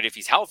 But if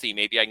he's healthy,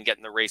 maybe I can get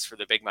in the race for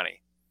the big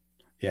money.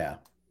 Yeah.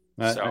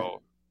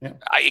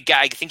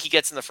 I think he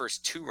gets in the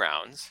first 2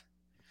 rounds.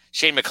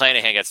 Shane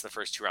McClanahan gets in the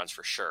first 2 rounds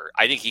for sure.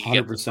 I think he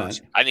could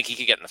 100%. I think he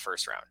could get in the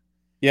first round.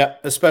 Yeah,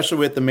 especially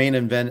with the main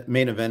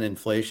event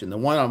inflation. The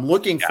one I'm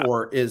looking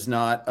for is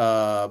not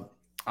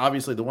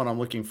obviously the one I'm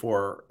looking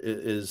for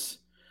is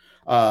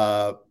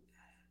obviously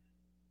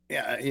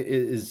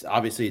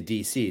a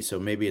DC, so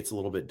maybe it's a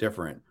little bit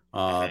different.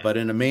 But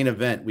in a main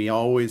event, we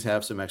always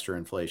have some extra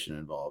inflation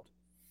involved.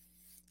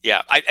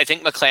 Yeah, I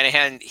think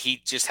McClanahan,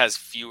 he just has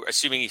few,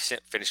 assuming he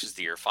finishes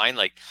the year fine,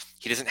 like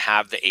he doesn't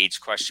have the age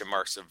question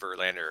marks of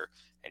Verlander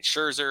and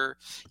Scherzer.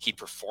 He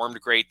performed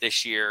great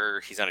this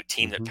year. He's on a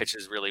team that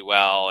pitches really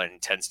well and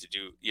tends to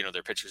do,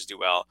 their pitchers do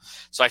well.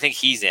 So I think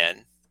he's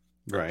in.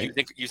 Right.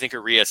 You think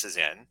Arias is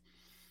in?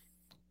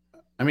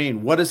 I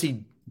mean, what has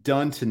he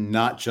done to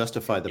not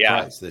justify the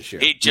price this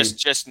year? He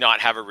just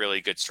not have a really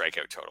good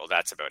strikeout total.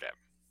 That's about it.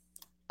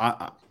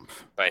 I'll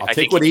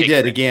take what he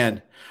did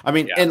again. I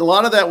mean, and a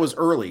lot of that was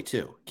early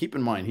too. Keep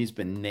in mind, he's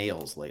been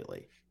nails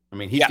lately. I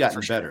mean, he's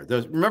gotten better.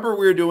 Remember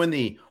we were doing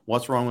the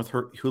 "What's Wrong with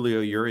Julio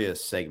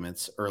Urias"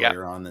 segments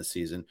earlier on this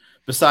season.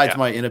 Besides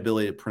my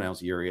inability to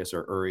pronounce Urias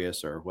or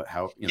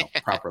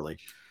properly,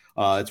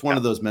 it's one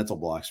of those mental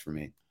blocks for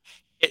me.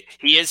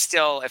 He is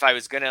still. If I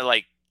was gonna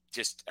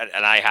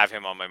and I have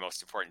him on my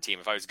most important team.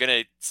 If I was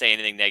gonna say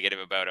anything negative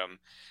about him,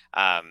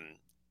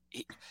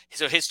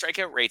 so his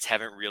strikeout rates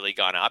haven't really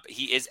gone up.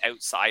 He is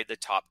outside the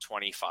top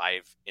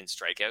 25 in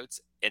strikeouts,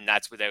 and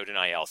that's without an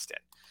IL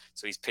stint.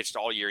 So he's pitched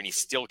all year, and he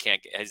still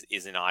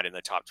is not in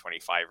the top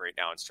 25 right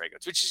now in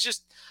strikeouts, which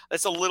is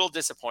that's a little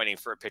disappointing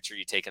for a pitcher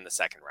you take in the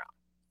second round.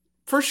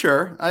 For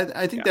sure.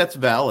 I think that's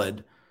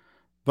valid.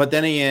 But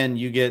then again,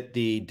 you get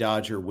the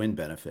Dodger win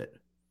benefit.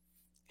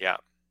 Yeah.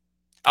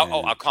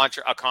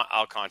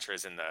 Alcantara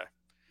is in the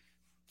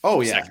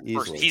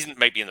easily. He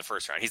might be in the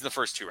first round. He's in the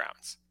first 2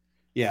 rounds.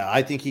 Yeah,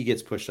 I think he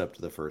gets pushed up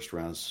to the first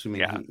round,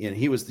 assuming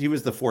he was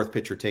the 4th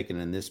pitcher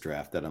taken in this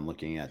draft that I'm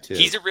looking at too.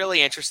 He's a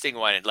really interesting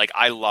one. Like,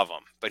 I love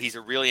him, but he's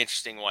a really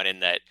interesting one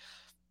in that,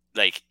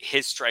 like,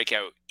 his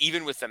strikeout,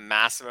 even with the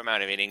massive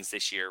amount of innings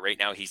this year, right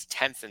now he's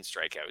 10th in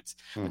strikeouts.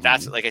 But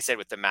that's, like I said,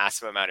 with the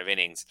massive amount of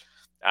innings,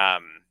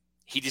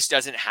 he just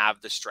doesn't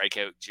have the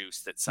strikeout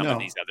juice that some of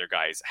these other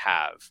guys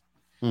have.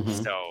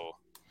 So,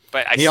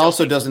 but he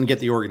also doesn't get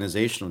the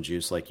organizational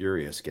juice like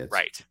Urias gets.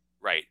 Right.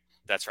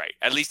 That's right.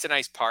 At least a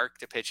nice park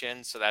to pitch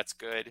in, so that's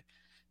good.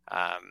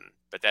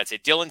 But that's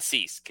it. Dylan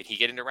Cease, can he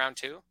get into round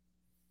 2?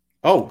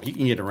 Oh, he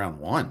can get into round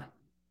 1.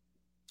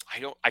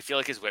 I feel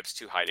like his whip's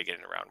too high to get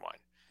into round 1.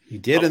 He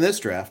did in this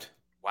draft.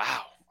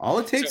 Wow. All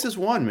it takes is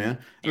 1, man.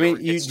 I mean,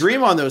 you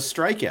dream on those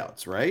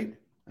strikeouts, right?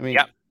 I mean,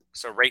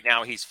 So right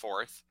now he's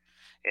 4th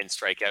in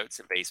strikeouts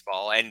in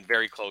baseball, and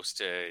very close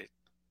to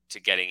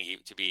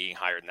to being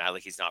higher than that.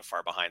 Like he's not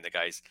far behind the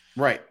guys.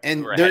 Right.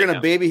 And they're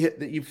going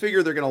to you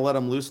figure they're going to let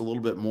him loose a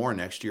little bit more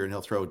next year and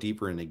he'll throw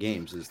deeper into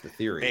games is the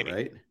theory, maybe.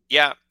 Right?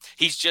 Yeah.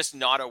 He's just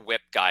not a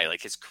whip guy.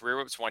 Like his career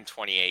whip's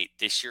 128.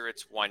 This year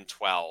it's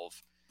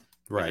 112.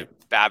 Right.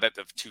 BABIP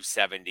of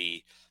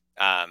 270.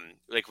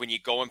 Like when you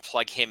go and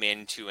plug him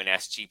into an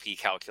SGP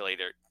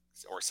calculator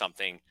or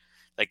something,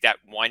 like that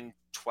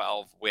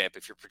 112 whip,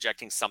 if you're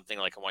projecting something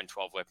like a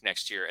 112 whip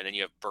next year, and then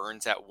you have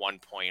Burns at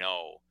 1.0,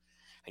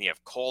 and you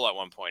have Cole at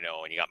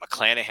 1.0, and you got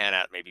McClanahan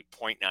at maybe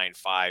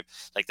 0.95,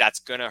 like that's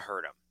going to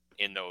hurt him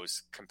in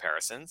those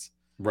comparisons.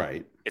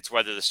 Right. It's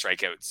whether the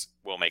strikeouts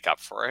will make up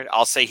for it.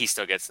 I'll say he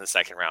still gets in the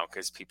second round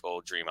because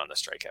people dream on the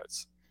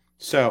strikeouts.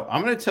 So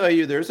I'm going to tell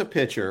you there's a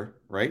pitcher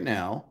right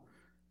now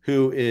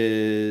who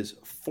is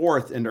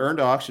fourth in earned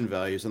auction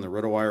values on the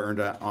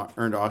RotoWire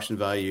earned auction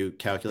value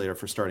calculator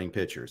for starting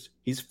pitchers.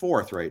 He's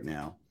fourth right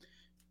now.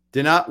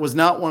 Was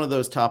not one of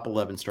those top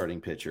 11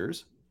 starting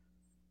pitchers.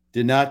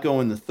 Did not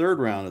go in the third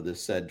round of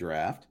this said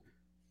draft.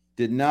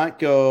 Did not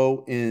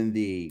go in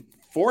the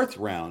fourth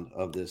round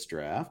of this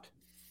draft.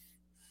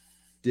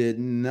 Did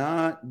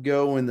not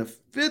go in the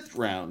fifth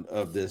round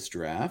of this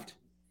draft.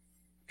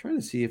 I'm trying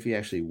to see if he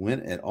actually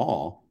went at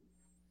all.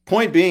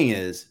 Point being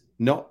is,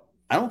 no,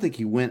 I don't think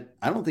he went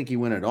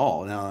at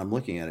all. Now I'm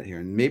looking at it here.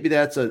 And maybe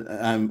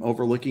I'm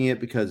overlooking it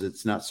because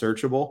it's not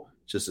searchable.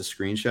 It's just a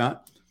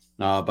screenshot.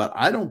 But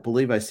I don't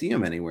believe I see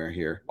him anywhere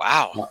here.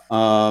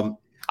 Wow.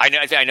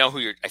 I know who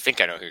you're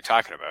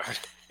talking about.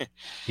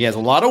 He has a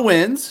lot of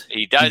wins.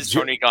 He does.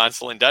 Tony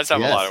Gonsolin does have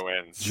a lot of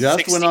wins.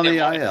 Just went on the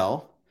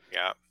IL.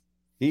 Yeah.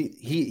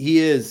 He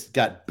is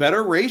got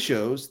better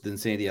ratios than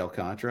Sandy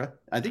Alcantara.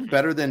 I think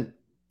better than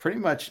pretty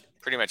much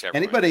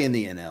anybody in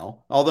the NL,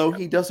 although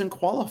he doesn't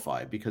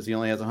qualify because he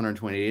only has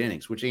 128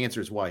 innings, which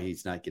answers why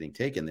he's not getting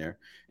taken there.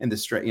 And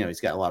he's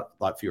got a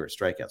lot fewer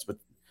strikeouts. But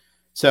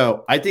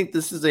so I think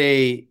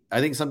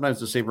sometimes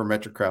the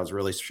sabermetric crowd is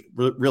really,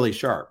 really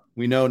sharp.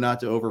 We know not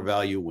to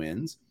overvalue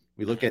wins.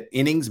 We look at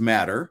innings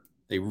matter.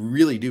 They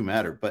really do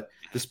matter. But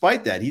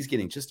despite that, he's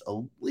getting just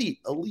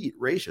elite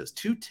ratios,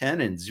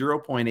 210 and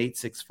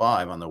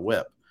 0.865 on the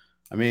whip.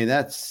 I mean,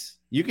 that's,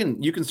 you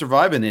can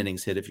survive an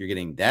innings hit if you're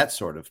getting that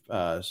sort of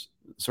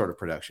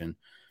production.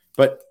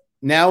 But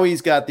now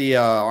he's got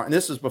and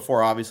this is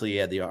before obviously he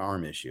had the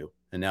arm issue,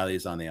 and now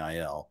he's on the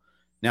IL.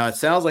 Now it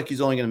sounds like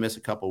he's only going to miss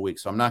a couple of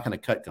weeks, so I'm not going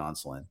to cut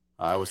Gonsolin.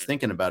 I was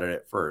thinking about it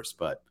at first,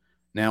 but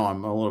now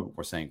I'm a little bit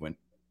more sanguine.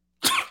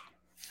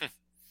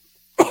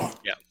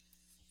 Yeah.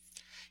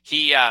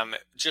 He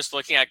just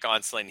looking at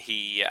Gonsolin,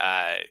 he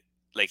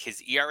like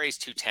his ERA is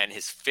 2.10,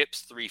 his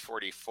FIP's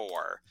 3.44.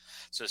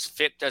 So his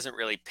FIP doesn't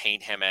really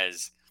paint him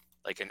as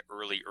like an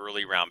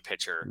early round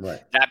pitcher.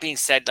 Right. That being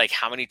said, like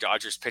how many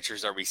Dodgers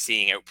pitchers are we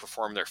seeing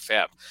outperform their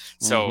FIP?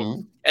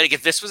 So like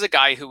if this was a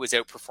guy who was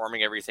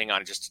outperforming everything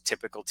on just a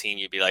typical team,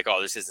 you'd be like,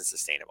 oh, this isn't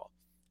sustainable.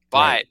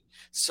 But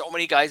so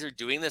many guys are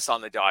doing this on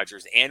the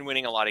Dodgers and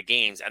winning a lot of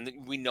games. And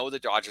we know the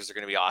Dodgers are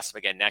going to be awesome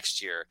again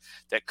next year.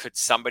 That could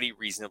somebody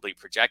reasonably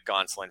project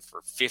Gonsolin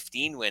for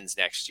 15 wins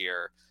next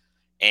year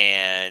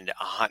and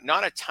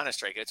not a ton of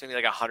strikeouts, maybe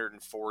like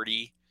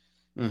 140.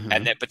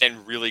 But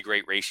then really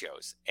great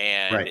ratios.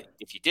 And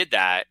if you did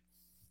that,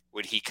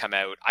 would he come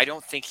out? I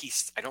don't think he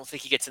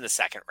gets in the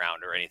second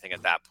round or anything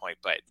at that point,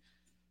 but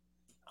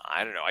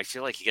I don't know. I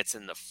feel like he gets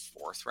in the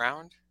fourth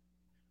round.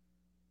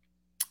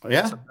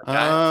 Yeah.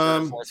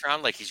 Like fourth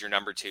round, like he's your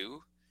number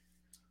 2.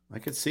 I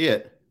could see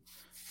it.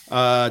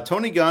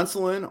 Tony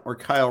Gonsolin or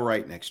Kyle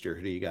Wright next year.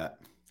 Who do you got?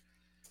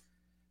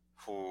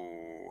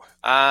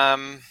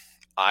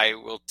 I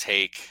will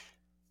take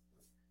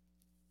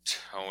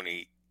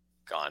Tony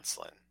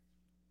Gonsolin.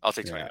 I'll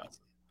take Tony Gonsolin.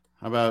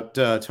 How about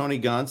Tony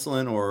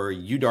Gonsolin or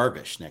Yu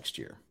Darvish next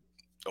year?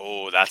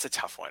 Oh, that's a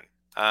tough one.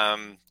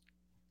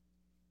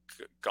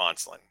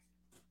 Gonsolin.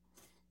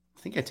 I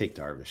think I take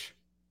Darvish.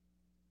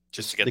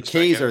 Just to get the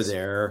Ks are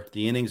there.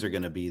 The innings are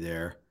going to be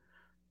there.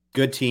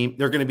 Good team.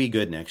 They're going to be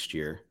good next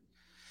year.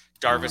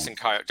 Darvish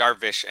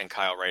and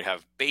Kyle Wright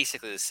have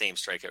basically the same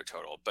strikeout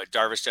total, but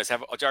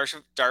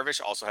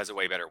Darvish also has a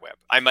way better whip.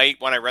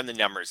 When I run the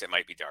numbers, it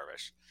might be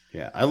Darvish.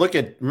 Yeah,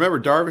 remember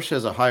Darvish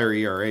has a higher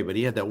ERA, but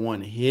he had that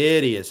one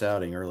hideous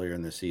outing earlier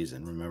in the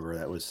season. Remember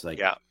that was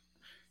like,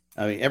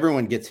 I mean,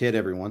 everyone gets hit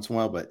every once in a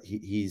while, but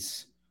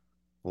he's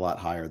a lot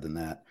higher than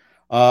that.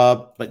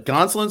 But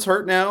Gonsolin's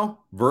hurt now.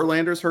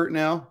 Verlander's hurt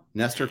now.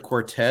 Nestor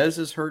Cortez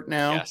is hurt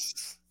now.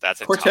 Yes, that's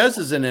Cortez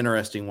is an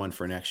interesting one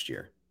for next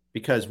year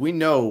because we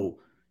know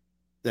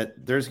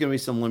that there's going to be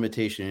some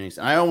limitation innings.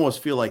 I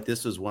almost feel like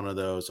this is one of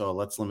those,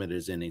 let's limit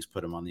his innings,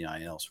 put him on the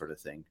IL sort of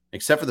thing,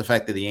 except for the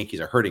fact that the Yankees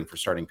are hurting for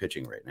starting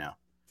pitching right now.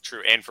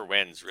 True. And for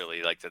wins,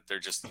 really, like that they're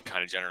just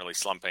kind of generally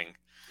slumping.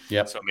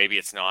 Yep. So maybe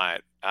it's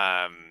not.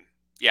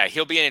 Yeah,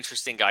 he'll be an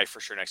interesting guy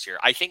for sure next year.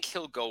 I think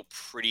he'll go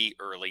pretty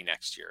early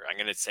next year. I'm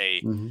going to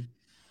say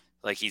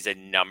like he's a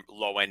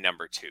low end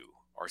number 2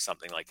 or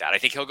something like that. I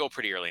think he'll go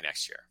pretty early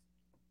next year.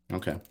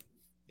 Okay.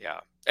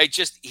 Yeah.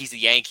 He's a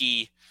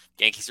Yankee.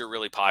 Yankees are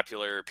really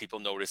popular. People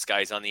notice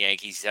guys on the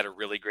Yankees. He's had a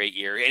really great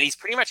year and he's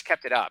pretty much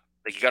kept it up.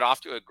 Like, he got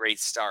off to a great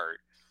start.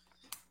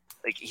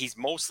 Like, he's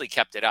mostly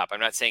kept it up. I'm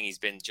not saying he's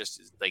been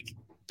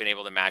been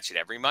able to match it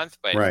every month,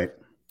 but right.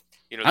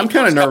 You know, I'm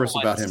kind of nervous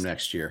about him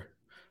next year.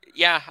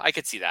 Yeah, I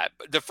could see that.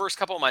 But the first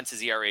couple of months,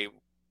 his ERA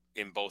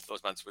in both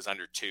those months was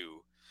under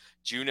 2.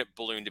 June, it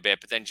ballooned a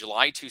bit, but then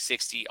July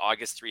 260,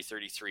 August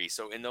 333.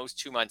 So in those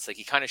 2 months, like,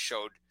 he kind of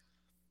showed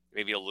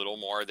maybe a little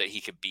more that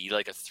he could be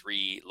like a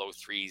low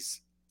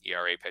threes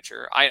ERA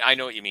pitcher. I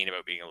know what you mean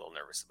about being a little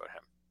nervous about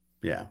him.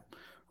 Yeah.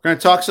 We're going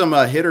to talk some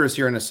hitters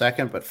here in a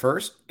second, but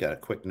first, got a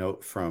quick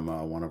note from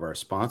one of our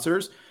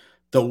sponsors.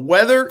 The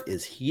weather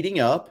is heating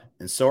up,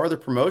 and so are the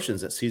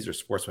promotions at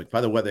Caesars Sportsbook.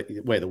 By the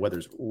way, the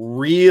weather's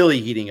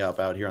really heating up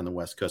out here on the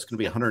West Coast. It's going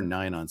to be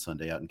 109 on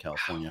Sunday out in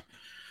California.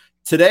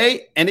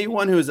 Today,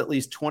 anyone who is at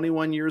least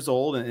 21 years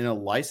old and in a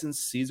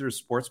licensed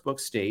Caesars Sportsbook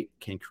state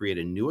can create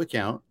a new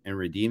account and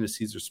redeem the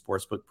Caesars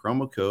Sportsbook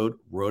promo code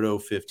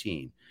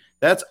ROTO15.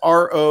 That's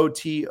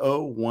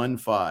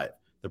ROTO15.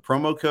 The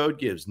promo code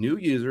gives new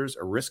users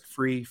a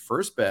risk-free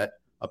first bet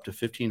up to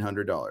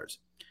 $1,500.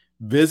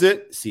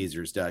 Visit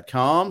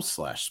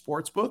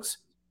Caesars.com/sportsbooks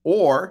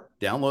or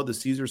download the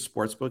Caesars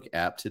Sportsbook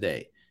app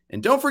today.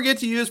 And don't forget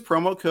to use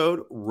promo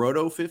code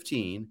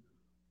ROTO15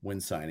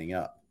 when signing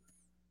up.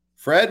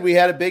 Fred, we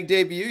had a big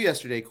debut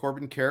yesterday.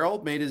 Corbin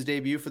Carroll made his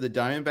debut for the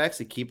Diamondbacks.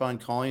 They keep on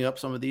calling up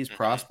some of these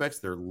prospects.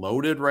 They're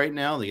loaded right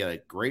now. They got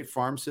a great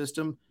farm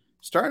system.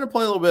 Starting to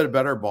play a little bit of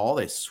better ball.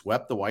 They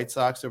swept the White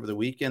Sox over the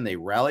weekend. They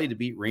rallied to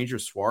beat Ranger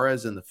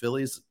Suarez and the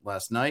Phillies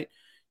last night.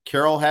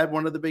 Carroll had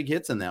one of the big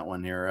hits in that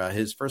one here.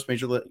 His first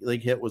major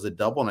league hit was a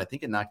double, and I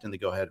think it knocked in the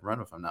go-ahead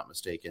run, if I'm not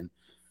mistaken.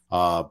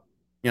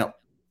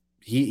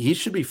 He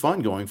should be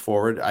fun going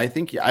forward. I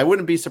think I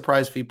wouldn't be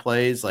surprised if he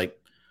plays like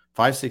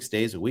 5-6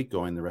 days a week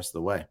going the rest of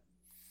the way.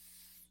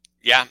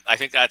 Yeah, I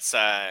think that's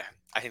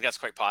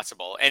quite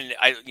possible. And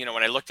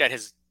when I looked at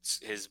his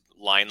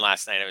line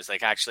last night, I was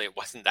like, actually, it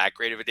wasn't that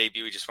great of a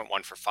debut. He just went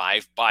 1 for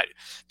 5, but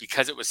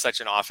because it was such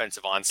an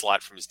offensive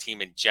onslaught from his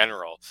team in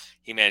general,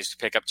 he managed to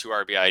pick up 2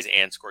 RBIs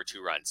and score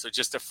 2 runs. So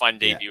just a fun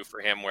debut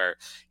for him, where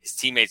his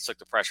teammates took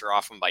the pressure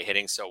off him by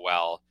hitting so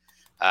well.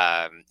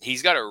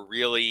 He's got a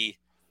really,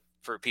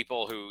 for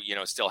people who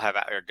still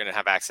are going to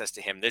have access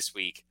to him this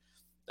week,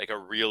 like a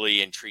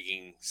really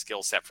intriguing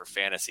skill set for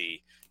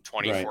fantasy.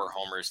 24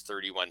 homers,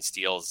 31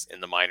 steals in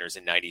the minors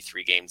in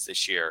 93 games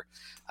this year,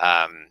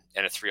 and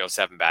a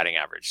 307 batting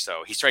average.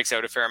 So he strikes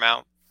out a fair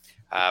amount,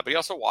 but he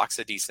also walks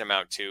a decent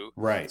amount too.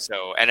 Right.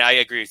 So, and I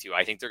agree with you.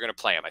 I think they're going to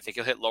play him. I think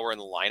he'll hit lower in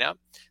the lineup,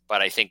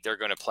 but I think they're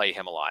going to play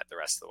him a lot the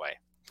rest of the way.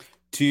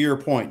 To your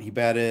point, he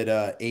batted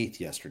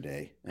 8th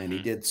yesterday, and he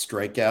did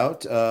strike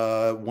out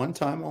one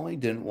time only,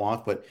 didn't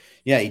walk. But,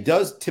 yeah, he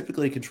does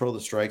typically control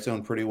the strike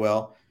zone pretty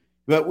well.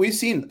 But we've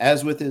seen,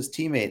 as with his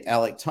teammate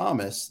Alec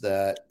Thomas,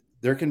 that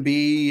there can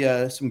be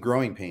some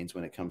growing pains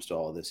when it comes to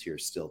all of this here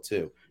still,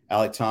 too.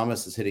 Alec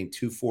Thomas is hitting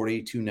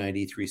 240,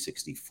 290,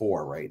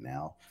 364 right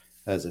now,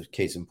 as a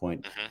case in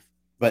point.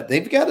 But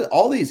they've got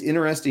all these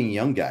interesting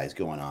young guys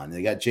going on.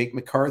 They got Jake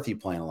McCarthy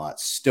playing a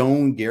lot.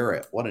 Stone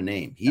Garrett, what a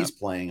name. He's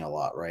playing a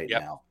lot right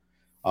now.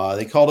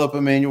 They called up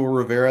Emmanuel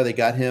Rivera. They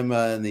got him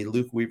in the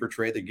Luke Weaver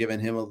trade. They're giving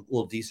him a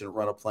little decent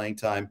run of playing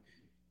time.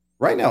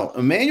 Right now,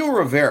 Emmanuel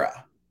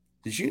Rivera,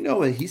 did you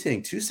know that he's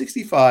hitting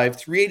 265,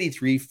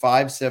 383,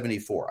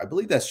 574? I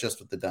believe that's just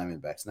with the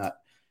Diamondbacks, not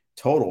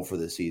total for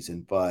the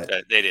season. But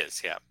it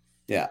is, yeah.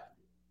 Yeah,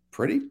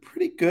 pretty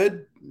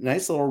good.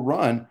 Nice little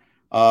run.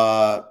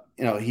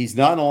 He's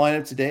not in the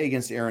lineup today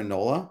against Aaron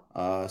Nola.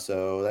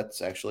 So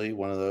that's actually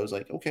one of those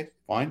like, okay,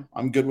 fine.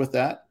 I'm good with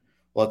that.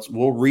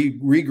 We'll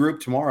regroup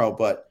tomorrow.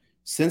 But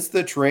since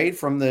the trade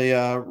from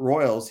the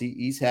Royals,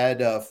 he's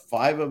had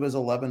 5 of his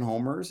 11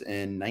 homers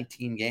in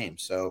 19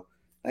 games. So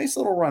nice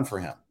little run for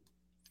him.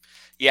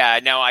 Yeah.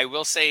 Now I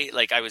will say,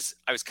 like, I was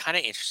kind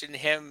of interested in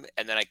him,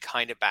 and then I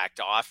kind of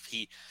backed off.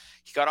 He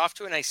got off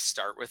to a nice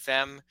start with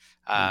them.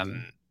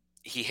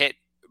 He hit,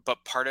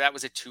 but part of that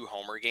was a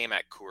 2-homer game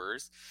at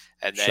Coors.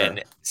 And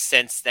then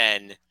since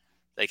then,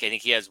 like, I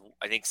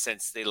think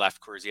since they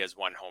left Coors, he has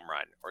 1 home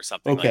run or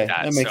something like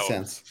that. That makes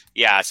sense.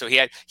 Yeah. So he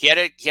had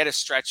a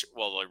stretch,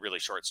 a really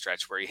short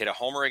stretch, where he hit a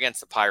homer against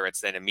the Pirates,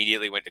 then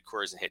immediately went to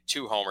Coors and hit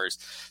 2 homers.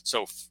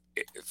 So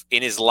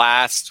in his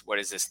last,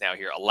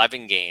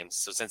 11 games.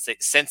 So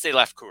since they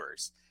left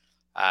Coors,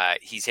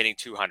 he's hitting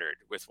 200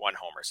 with 1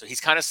 homer. So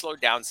he's kind of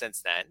slowed down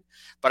since then.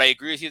 But I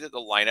agree with you that the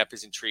lineup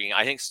is intriguing.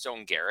 I think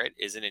Stone Garrett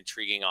is an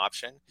intriguing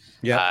option.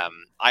 Yeah.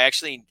 I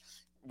actually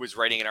was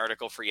writing an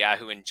article for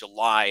Yahoo in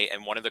July,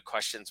 and one of the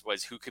questions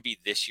was who could be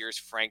this year's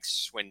Frank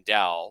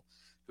Swindell,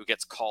 who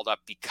gets called up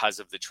because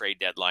of the trade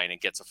deadline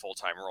and gets a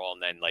full-time role,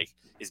 and then like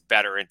is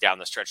better and down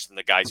the stretch than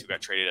the guys who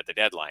got traded at the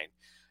deadline.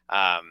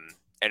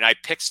 And I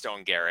picked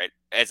Stone Garrett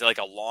as like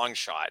a long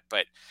shot,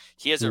 but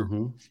he has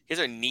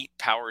a neat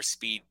power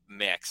speed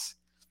mix.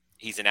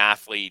 He's an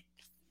athlete,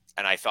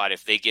 and I thought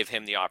if they give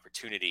him the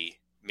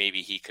opportunity,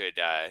 maybe he could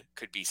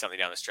be something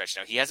down the stretch.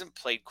 Now he hasn't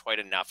played quite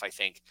enough. I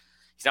think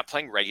he's not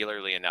playing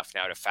regularly enough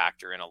now to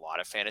factor in a lot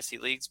of fantasy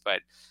leagues,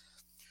 but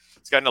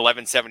He's got an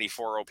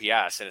 1174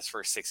 OPS in his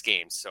first 6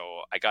 games,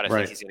 so I got to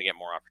think he's going to get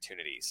more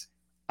opportunities.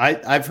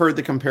 I've heard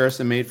the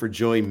comparison made for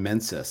Joey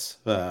Mensis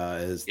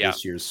as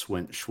this year's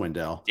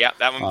Schwindel. Yeah,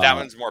 that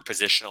one's more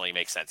positionally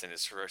makes sense, and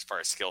as far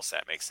as skill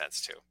set makes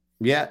sense too.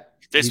 Yeah,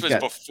 this was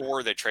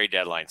before the trade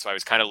deadline, so I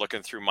was kind of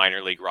looking through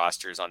minor league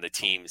rosters on the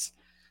teams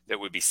that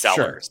would be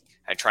sellers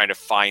and trying to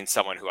find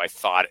someone who I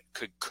thought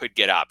could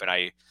get up, and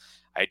I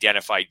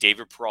identified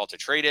David Peralta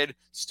traded,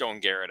 Stone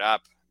Garrett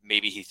up.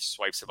 Maybe he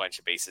swipes a bunch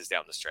of bases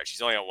down the stretch.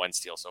 He's only on 1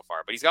 steal so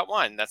far, but he's got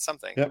 1. That's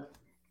something. Yep.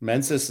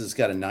 Mensis has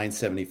got a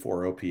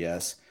 974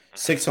 OPS,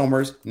 6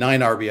 homers, 9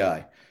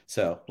 RBI.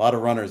 So a lot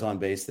of runners on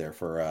base there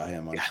for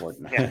him,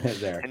 unfortunately.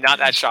 There. And not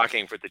that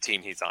shocking for the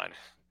team he's on.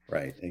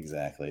 Right,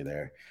 exactly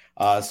there.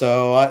 But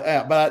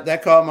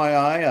that caught my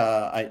eye.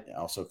 I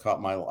also caught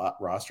my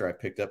roster. I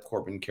picked up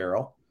Corbin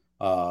Carroll.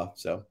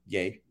 So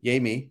yay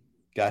me.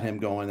 Got him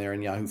going there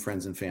in Yahoo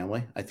Friends and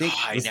Family. I think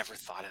I never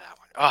thought of that one.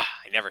 I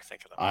never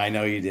think of them. I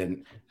know you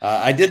didn't.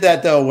 I did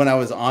that though when I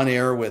was on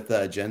air with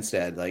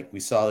Genstad. Like we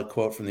saw the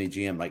quote from the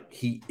GM, like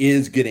he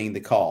is getting the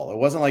call. It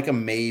wasn't like a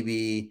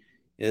maybe,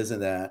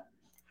 isn't that?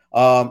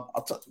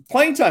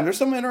 Playing time. There's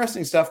some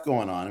interesting stuff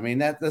going on. I mean,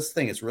 this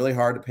thing, it's really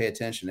hard to pay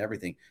attention to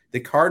everything. The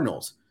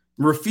Cardinals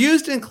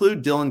refused to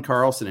include Dylan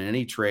Carlson in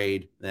any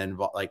trade, and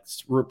like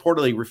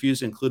reportedly refused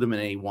to include him in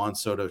any Juan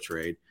Soto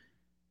trade.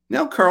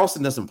 Now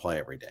Carlson doesn't play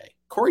every day.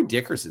 Corey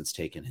Dickerson's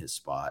taken his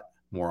spot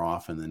more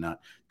often than not.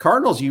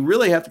 Cardinals, you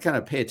really have to kind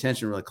of pay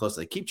attention really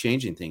closely. They keep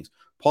changing things.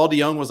 Paul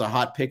DeJong was a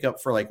hot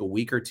pickup for like a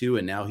week or two,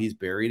 and now he's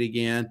buried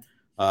again.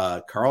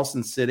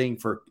 Carlson's sitting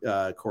for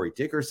Corey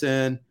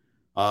Dickerson.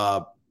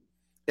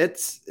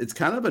 It's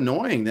kind of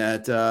annoying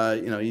that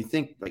you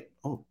think like,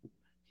 oh,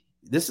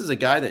 this is a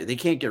guy that they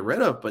can't get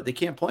rid of, but they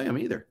can't play him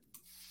either.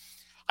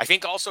 I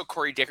think also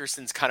Corey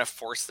Dickerson's kind of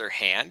forced their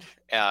hand.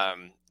 I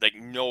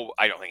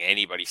don't think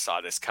anybody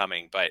saw this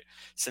coming, but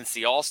since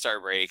the All-Star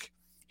break,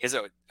 he has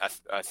a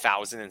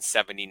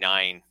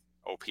 1,079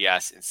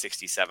 OPS in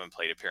 67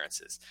 plate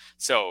appearances.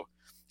 So,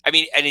 I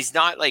mean, and he's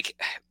not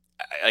like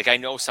I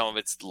know some of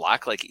it's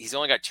luck. Like he's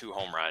only got 2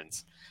 home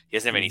runs. He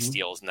doesn't have any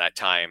steals in that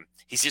time.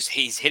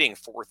 He's hitting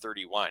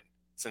 431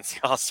 since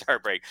the All-Star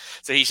break.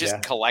 So he's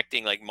just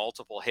collecting like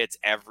multiple hits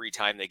every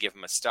time they give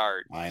him a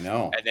start. I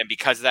know. And then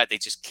because of that, they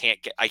just can't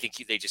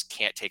they just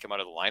can't take him out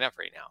of the lineup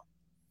right now.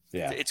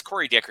 Yeah. It's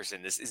Corey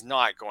Dickerson. This is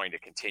not going to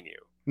continue.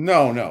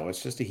 No,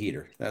 it's just a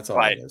heater. That's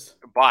all it is.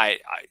 But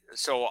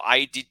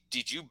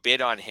did you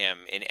bid on him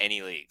in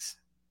any leagues?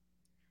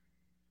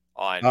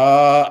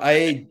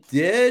 I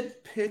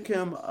did pick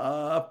him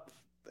up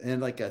in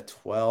like a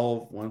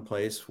 12 one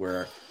place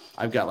where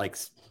I've got like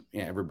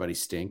everybody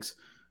stinks.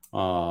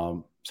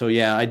 So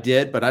yeah, I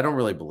did, but I don't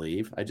really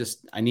believe.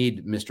 I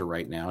need Mr.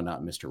 Right now,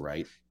 not Mr.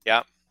 Right.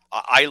 Yeah.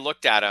 I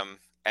looked at him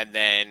and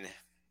then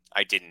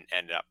I didn't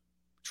end up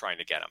trying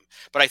to get him,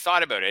 but I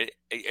thought about it.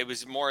 It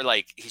was more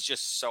like he's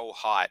just so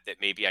hot that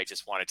maybe I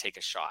just want to take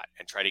a shot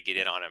and try to get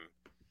in on him.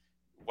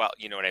 Well,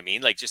 you know what I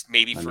mean? Like just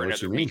maybe for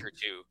another week or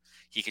two,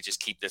 he could just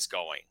keep this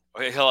going.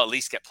 He'll at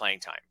least get playing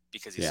time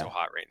because he's so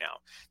hot right now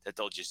that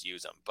they'll just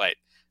use him. But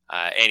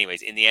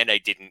anyways, in the end, I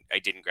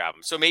didn't grab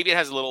him. So maybe it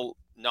has a little,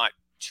 not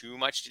too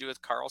much to do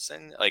with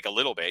Carlson, like a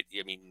little bit.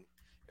 I mean,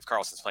 if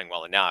Carlson's playing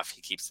well enough,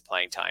 he keeps the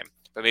playing time.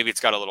 But maybe it's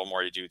got a little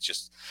more to do with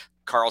just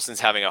Carlson's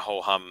having a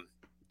ho-hum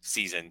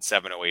season,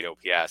 708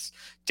 OPS.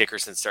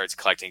 Dickerson starts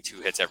collecting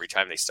 2 hits every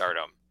time they start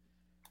him.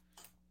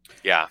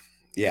 Yeah.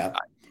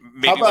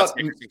 Maybe once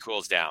Dickerson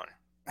cools down.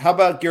 How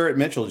about Garrett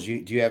Mitchell? Do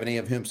you have any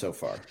of him so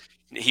far?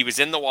 He was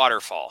in the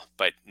waterfall,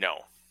 but no.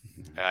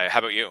 How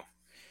about you?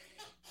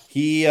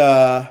 He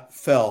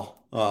fell.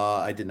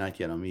 I did not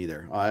get him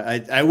either.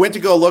 I went to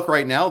go look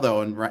right now,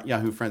 though, in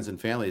Yahoo Friends and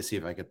Family to see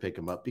if I could pick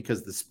him up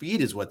because the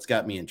speed is what's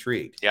got me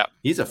intrigued. Yeah.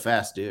 He's a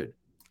fast dude.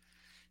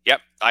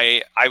 Yep.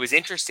 I was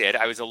interested.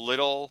 I was a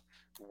little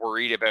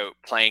worried about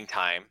playing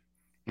time.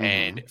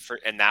 And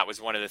that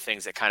was one of the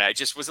things that I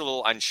just was a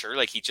little unsure.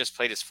 Like he just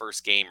played his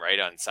first game right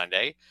on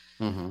Sunday.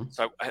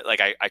 So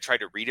I tried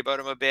to read about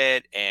him a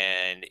bit,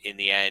 and in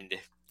the end,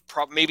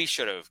 maybe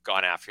should have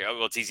gone after him.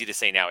 Well, it's easy to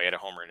say now. He had a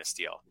homer and a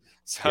steal,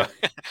 so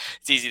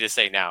it's easy to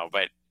say now.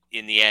 But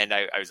in the end,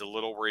 I was a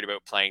little worried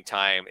about playing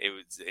time. It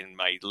was in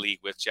my league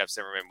with Jeff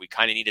Zimmerman. We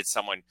kind of needed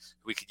someone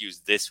who we could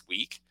use this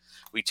week.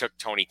 We took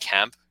Tony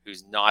Kemp,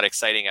 who's not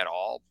exciting at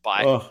all,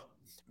 but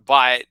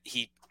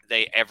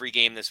they every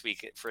game this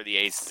week for the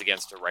A's is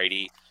against a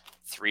righty.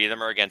 3 of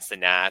them are against the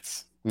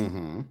Nats.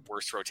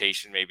 Worst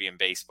rotation maybe in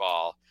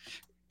baseball.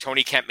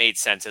 Tony Kemp made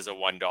sense as a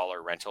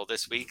 $1 rental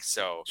this week.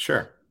 So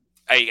sure.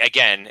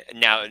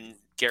 Now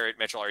Garrett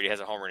Mitchell already has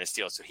a homer and a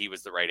steal, so he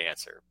was the right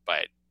answer.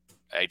 But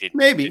I didn't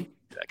maybe see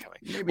that coming.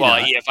 Maybe well,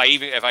 not.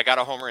 If I got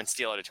a homer and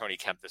steal out of Tony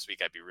Kemp this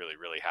week, I'd be really,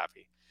 really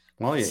happy.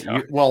 Well, yeah.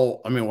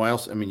 Why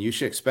else? I mean, you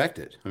should expect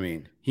it. I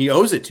mean, he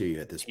owes it to you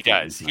at this point. He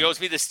does. He owes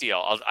me the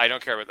steal. I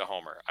don't care about the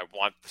homer. I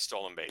want the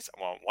stolen base.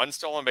 I want 1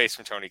 stolen base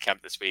from Tony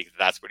Kemp this week.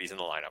 That's what he's in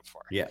the lineup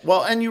for. Yeah.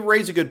 Well, and you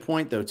raise a good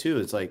point though too.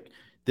 It's like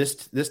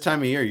this time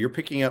of year, you're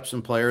picking up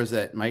some players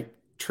that might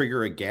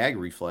trigger a gag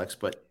reflex,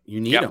 but you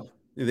need them.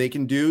 They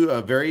can do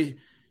a very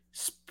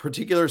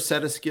particular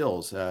set of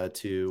skills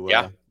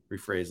to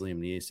rephrase Liam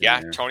Neeson.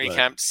 Yeah, there. Tony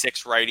Kemp,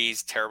 6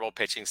 righties, terrible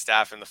pitching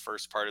staff in the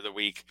first part of the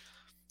week.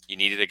 You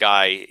needed a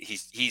guy.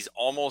 He's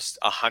almost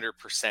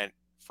 100%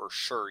 for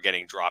sure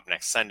getting dropped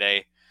next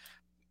Sunday,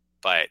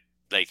 but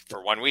like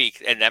for 1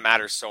 week, and that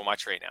matters so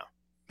much right now.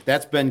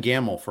 That's Ben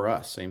Gamble for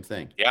us. Same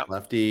thing. Yeah,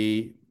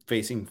 lefty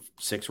facing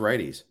 6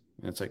 righties,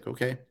 and it's like,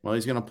 okay, well,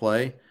 he's going to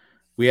play.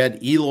 We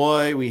had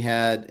Eloy,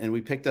 and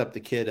we picked up the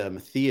kid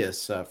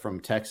Matthias from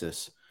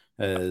Texas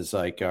as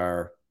like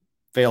our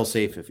fail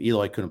safe if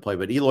Eloy couldn't play,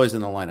 but Eloy's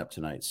in the lineup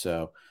tonight,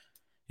 so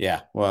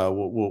yeah, well,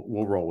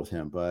 we'll roll with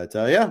him. But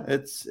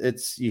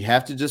it's you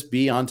have to just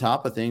be on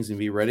top of things and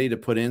be ready to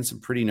put in some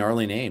pretty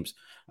gnarly names.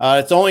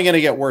 It's only going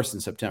to get worse in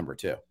September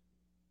too.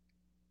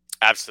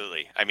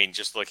 Absolutely. I mean,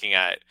 just looking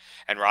at,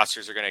 and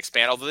rosters are going to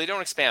expand, although they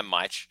don't expand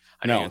much.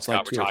 I know you and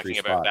Scott were talking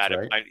about that.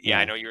 Right?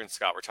 I know you and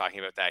Scott were talking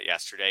about that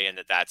yesterday,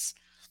 and that's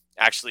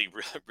actually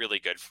really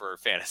good for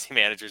fantasy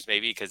managers,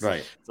 maybe because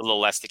it's a little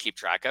less to keep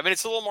track of, and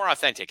it's a little more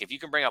authentic. If you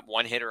can bring up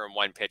one hitter and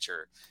one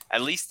pitcher,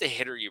 at least the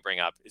hitter you bring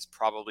up is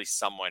probably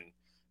someone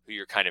who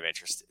you're kind of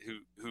interested,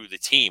 who the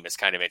team is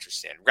kind of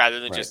interested in, rather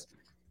than just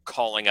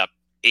calling up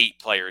 8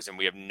 players and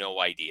we have no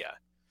idea,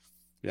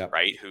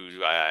 right?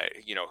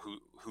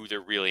 Who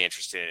they're really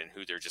interested in,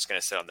 who they're just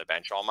going to sit on the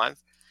bench all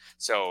month.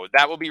 So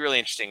that will be really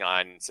interesting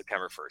on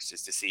September 1st,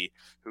 is to see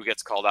who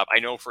gets called up. I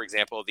know, for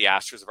example, the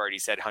Astros have already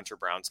said Hunter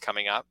Brown's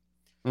coming up.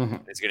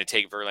 Mm-hmm. Is going to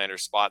take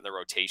Verlander's spot in the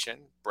rotation.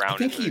 Brown, I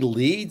think he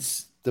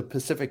leads the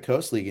Pacific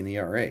Coast League in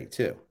ERA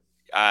too.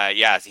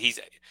 He's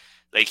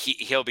like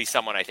he'll be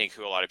someone I think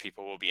who a lot of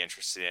people will be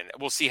interested in.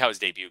 We'll see how his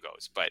debut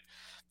goes, but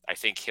I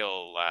think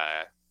he'll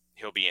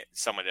be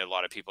someone that a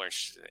lot of people are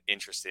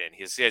interested in.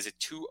 He has a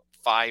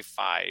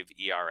 2.55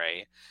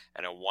 ERA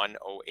and a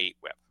 1.08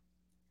 WHIP.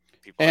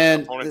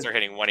 Opponents are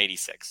hitting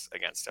 186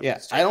 against him. Yeah,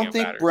 I don't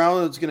think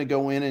Brown is going to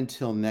go in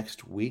until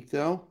next week,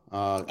 though.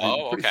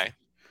 Okay.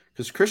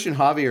 Because Christian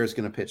Javier is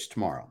going to pitch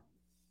tomorrow.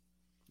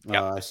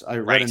 I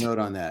read a note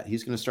on that.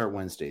 He's going to start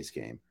Wednesday's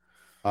game.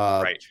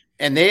 Right.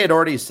 And they had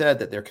already said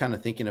that they're kind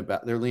of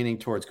they're leaning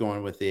towards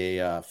going with a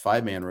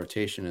 5-man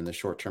rotation in the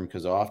short term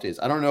because of off days.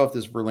 I don't know if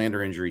this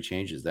Verlander injury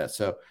changes that.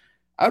 So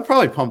I would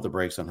probably pump the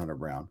brakes on Hunter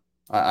Brown.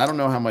 I don't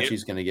know how much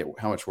he's going to get,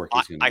 how much work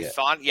he's going to get.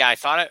 I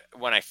thought it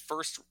when I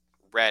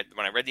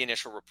read the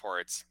initial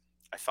reports,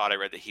 I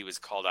read that he was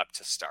called up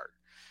to start.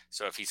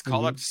 So if he's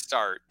called up to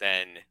start,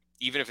 then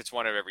even if it's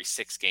one of every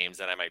 6 games,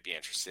 then I might be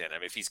interested in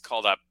him. If he's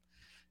called up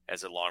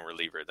as a long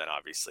reliever, then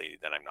obviously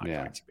I'm not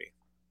going to be.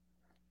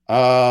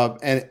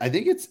 And I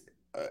think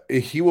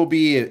he will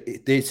be,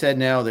 they said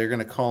now they're going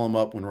to call him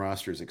up when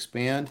rosters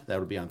expand. That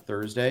would be on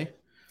Thursday.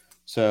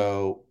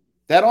 So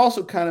that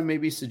also kind of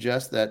maybe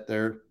suggests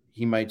that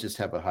he might just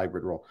have a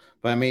hybrid role.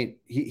 But I mean,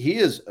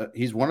 he's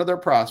one of their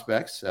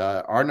prospects,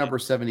 our number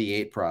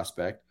 78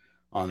 prospect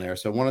on there.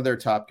 So one of their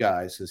top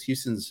guys, because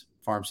Houston's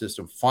farm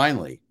system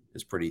finally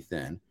is pretty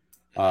thin.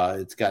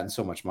 It's gotten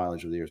so much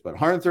mileage over the years, but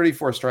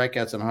 134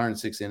 strikeouts and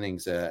 106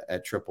 innings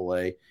at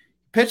AAA.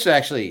 Pitched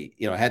actually,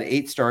 had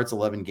 8 starts,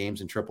 11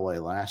 games in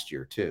AAA last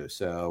year too.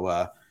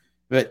 So,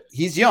 but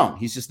he's young.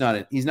 He's just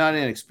he's not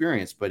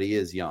inexperienced, but he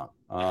is young.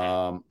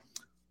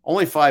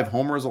 Only 5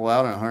 homers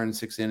allowed in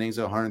 106 innings,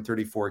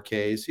 134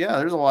 Ks. Yeah,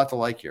 there's a lot to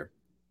like here.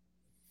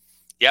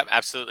 Yep,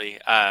 absolutely.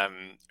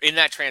 In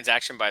that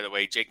transaction, by the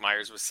way, Jake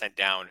Myers was sent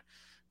down,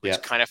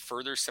 which kind of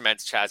further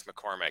cements Chas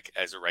McCormick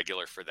as a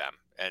regular for them.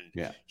 And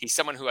he's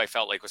someone who I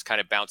felt like was kind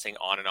of bouncing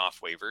on and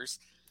off waivers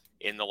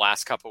in the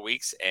last couple of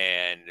weeks.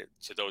 And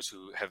to those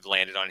who have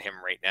landed on him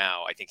right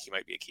now, I think he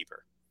might be a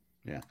keeper.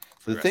 Yeah.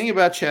 The thing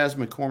about Chas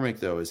McCormick,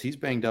 though, is he's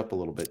banged up a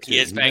little bit, too. He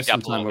is banged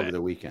up a little bit over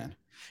the weekend.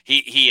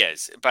 He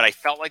is, but I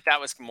felt like that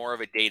was more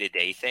of a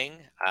day-to-day thing.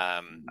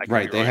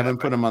 Right. They haven't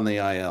put him on the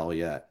IL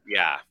yet.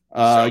 Yeah.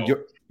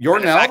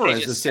 Jordan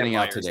Alvarez is sitting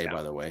out today,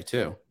 by the way,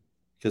 too,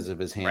 because of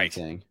his hand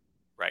thing.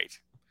 Right.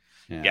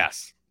 Yeah.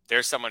 Yes.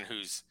 There's someone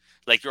who's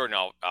like Jordan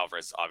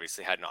Alvarez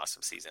obviously had an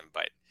awesome season,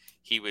 but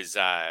he was,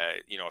 a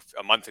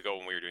month ago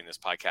when we were doing this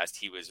podcast,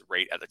 he was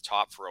right at the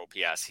top for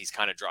OPS. He's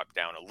kind of dropped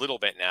down a little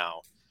bit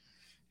now.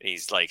 And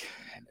he's like,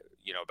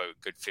 about a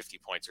good 50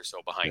 points or so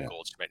behind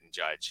Goldschmidt and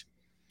Judge.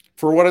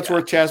 For what it's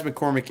worth, Chas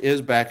McCormick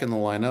is back in the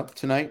lineup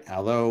tonight,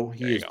 although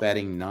he is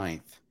batting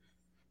 9th.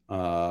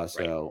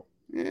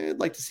 I'd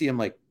like to see him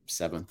like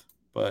 7th.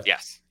 But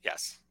yes,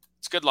 it's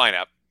a good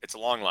lineup. It's a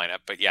long lineup,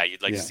 but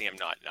you'd like to see him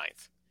not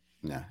 9th.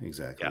 Yeah,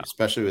 exactly. Yeah.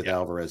 Especially with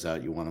Alvarez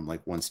out, you want him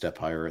like one step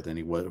higher than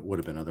he would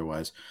have been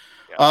otherwise.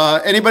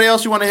 Yeah. Anybody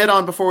else you want to hit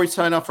on before we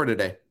sign off for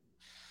today?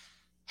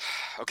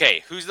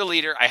 Okay, who's the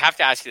leader? I have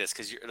to ask you this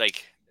because you're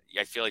like,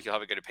 I feel like you'll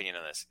have a good opinion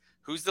on this.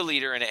 Who's the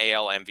leader in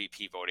AL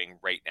MVP voting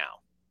right now?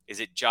 Is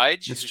it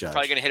Judge? He's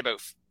probably going to hit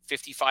about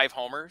 55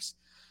 homers.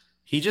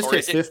 He just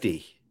hit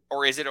 50.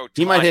 Or is it Ohtani?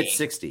 He might hit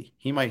 60.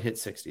 He might hit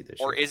 60 this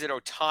year. Or is it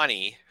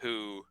Ohtani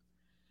who,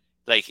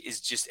 is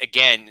just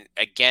again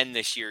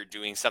this year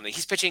doing something?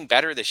 He's pitching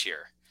better this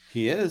year.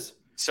 He is.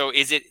 So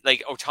is it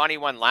like Ohtani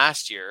won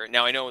last year?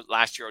 Now, I know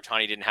last year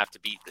Ohtani didn't have to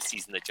beat the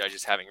season that Judge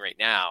is having right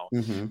now,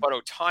 but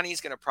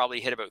Ohtani's going to probably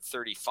hit about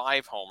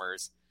 35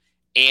 homers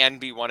and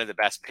be one of the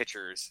best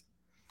pitchers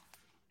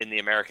in the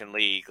American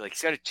League. Like,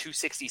 he's got a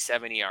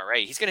 2.67 ERA.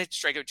 He's going to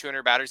strike out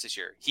 200 batters this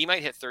year. He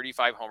might hit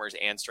 35 homers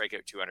and strike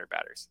out 200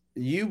 batters.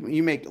 You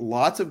make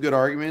lots of good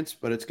arguments,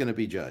 but it's going to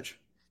be Judge.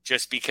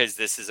 Just because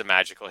this is a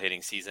magical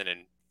hitting season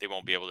and they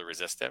won't be able to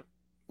resist him.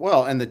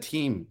 Well, and the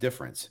team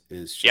difference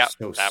is just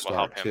so that will stark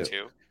help him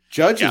too.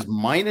 Judge is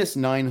minus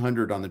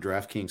 900 on the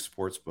DraftKings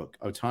Sportsbook.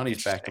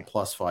 Ohtani's back to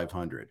plus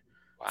 500.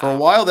 Wow. For a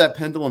while, that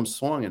pendulum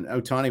swung, and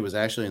Ohtani was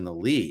actually in the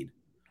lead.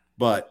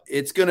 But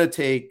it's going to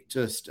take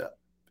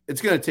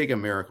a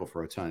miracle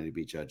for Ohtani to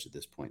beat Judge at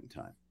this point in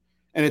time.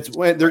 And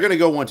they're going to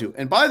go 1-2.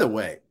 And by the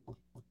way,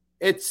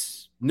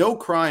 it's no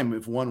crime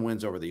if one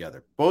wins over the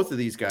other. Both of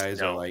these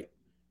guys are like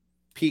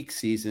peak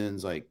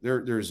seasons. Like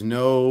there's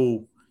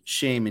no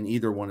shame in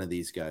either one of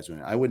these guys.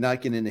 I would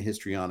not get into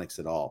histrionics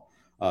at all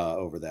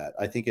over that.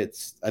 I think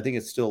it's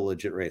still a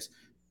legit race.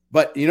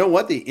 But you know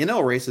what? The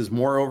NL race is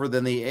more over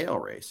than the AL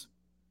race.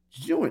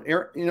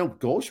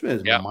 Goldschmidt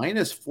is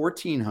minus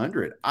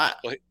 1,400.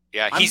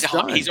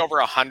 He's over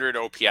 100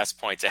 OPS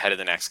points ahead of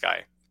the next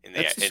guy in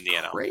the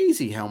NL.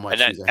 Crazy how much.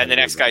 And the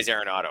next guy's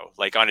Arenado,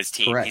 like on his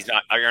team. Correct.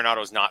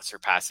 Arenado's not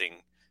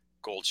surpassing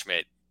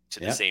Goldschmidt to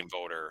the same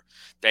voter.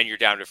 Then you're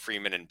down to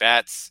Freeman and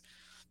Betts.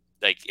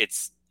 Like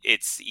it's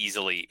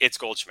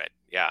Goldschmidt.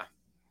 Yeah.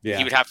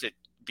 He'd have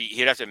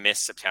to miss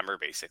September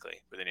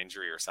basically with an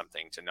injury or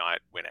something to not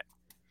win it.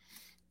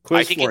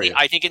 I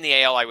think in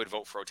the AL I would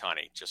vote for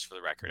Ohtani, just for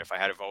the record. If I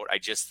had a vote, I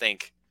just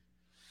think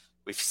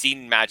we've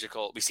seen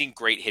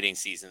great hitting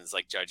seasons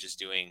like Judge is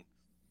doing.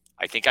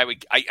 I think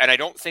I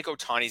don't think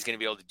Ohtani's going to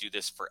be able to do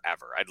this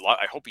forever.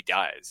 I hope he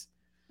does.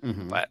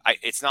 But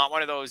it's not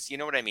one of those, you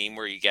know what I mean,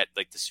 where you get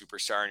like the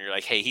superstar and you're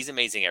like, hey, he's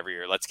amazing every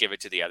year. Let's give it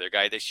to the other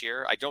guy this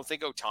year. I don't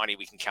think Ohtani,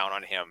 we can count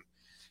on him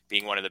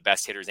being one of the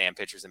best hitters and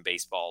pitchers in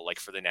baseball,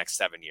 like for the next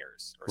 7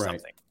 years or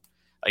something.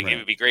 Like it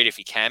would be great if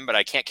he can, but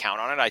I can't count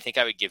on it. I think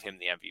I would give him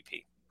the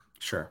MVP.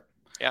 Sure.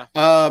 Yeah.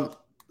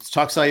 Let's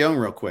talk Cy Young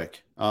real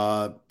quick.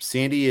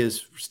 Sandy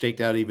has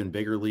staked out even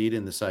bigger lead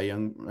in the Cy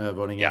Young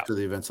voting after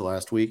the events of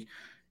last week,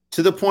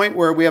 to the point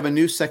where we have a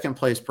new second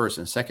place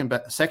person, second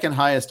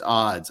highest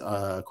odds,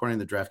 according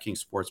to the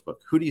DraftKings Sportsbook.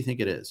 Who do you think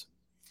it is?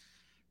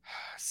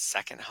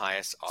 Second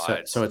highest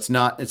odds. So it's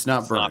not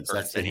Burns.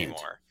 That's the anymore.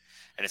 Hint.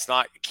 And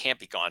it can't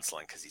be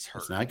Gonsolin because he's hurt.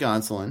 It's not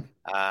Gonsolin.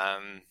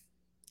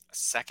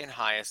 Second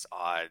highest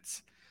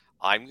odds.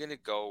 I'm going to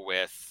go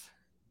with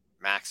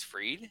Max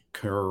Fried.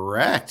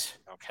 Correct.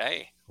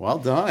 Okay. Well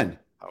done.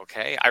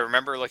 Okay. I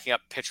remember looking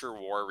up pitcher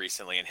WAR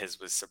recently, and his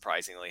was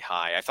surprisingly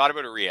high. I thought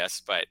about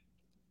Urias, but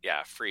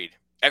yeah, Fried.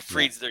 At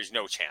Fried's, there's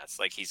no chance.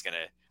 Like he's going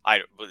to,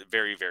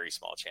 very, very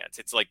small chance.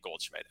 It's like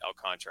Goldschmidt.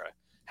 Alcantara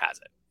has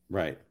it.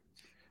 Right.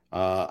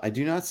 I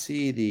do not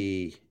see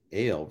the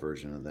AL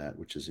version of that,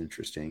 which is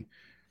interesting.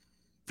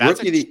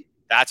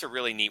 That's a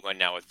really neat one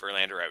now with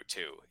Verlander out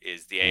too,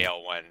 is the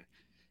AL one.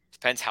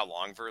 Depends how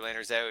long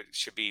Verlander's out.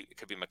 It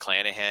could be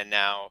McClanahan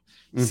now.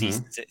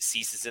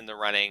 Cease is in the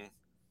running,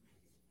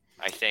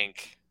 I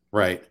think.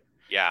 Right.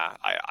 Yeah.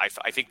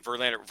 I think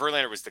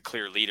Verlander was the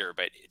clear leader,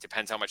 but it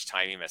depends how much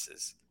time he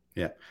misses.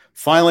 Yeah.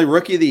 Finally,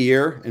 rookie of the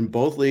year in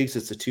both leagues.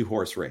 It's a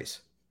 2-horse race.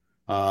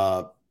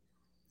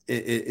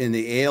 In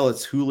the AL,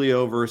 it's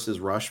Julio versus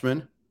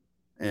Rushman.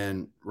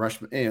 And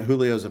Rushman,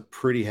 Julio's a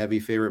pretty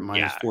heavy favorite,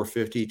 minus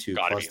 450 to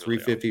plus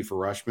 350 for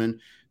Rushman. And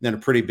then a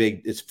pretty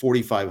big, it's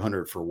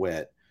 4,500 for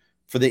Witt.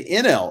 For the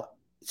NL,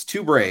 it's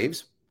two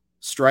Braves,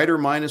 Strider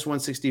minus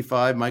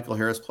 165, Michael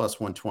Harris plus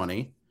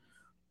 120.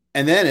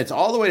 And then it's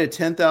all the way to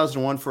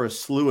 10,001 for a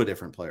slew of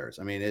different players.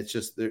 I mean, it's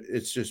just,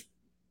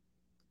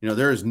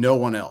 there is no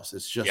one else.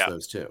 It's just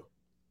those two.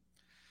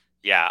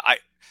 Yeah.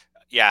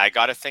 I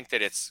got to think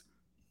that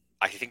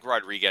I think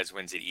Rodriguez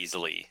wins it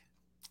easily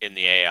in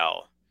the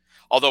AL.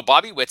 Although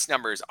Bobby Witt's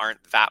numbers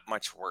aren't that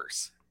much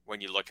worse when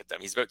you look at them.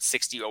 He's about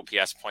 60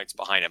 OPS points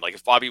behind him. Like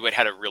if Bobby Witt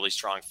had a really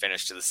strong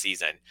finish to the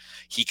season,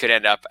 he could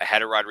end up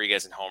ahead of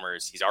Rodriguez in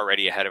homers. He's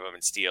already ahead of him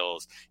in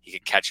steals. He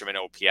could catch him in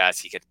OPS.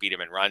 He could beat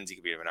him in runs. He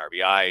could beat him in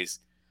RBIs.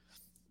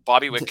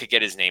 Bobby Witt could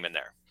get his name in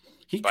there.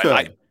 But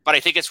I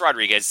think it's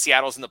Rodriguez.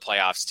 Seattle's in the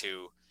playoffs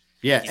too.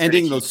 Yeah,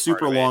 ending the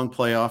super long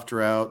playoff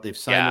drought. They've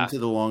signed him to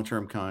the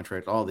long-term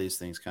contract. All these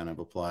things kind of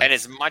apply. And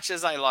as much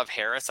as I love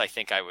Harris, I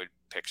think I would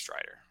pick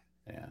Strider.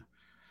 Yeah.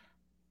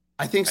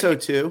 I think so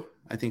too.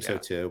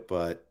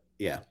 But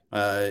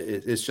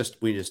it's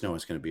just, we just know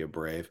it's going to be a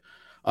Brave.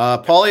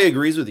 Paulie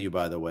agrees with you,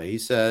 by the way. He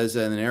says,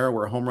 in an era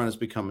where home run has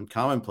become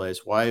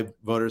commonplace, why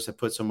voters have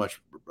put so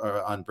much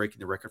on breaking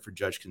the record for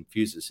Judge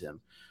confuses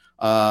him.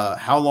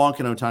 How long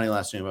can Ohtani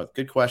last doing both?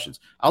 Good questions.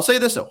 I'll say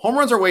this though. Home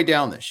runs are way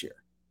down this year.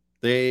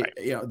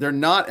 They're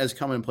not as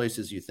commonplace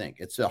as you think.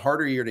 It's a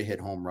harder year to hit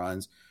home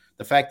runs.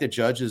 The fact that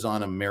Judge is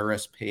on a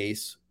Maris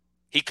pace,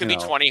 he could be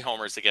 20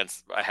 homers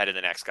ahead of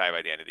the next guy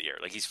by the end of the year.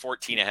 Like he's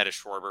 14 ahead of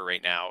Schwarber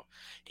right now.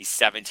 He's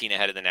 17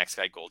 ahead of the next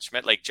guy,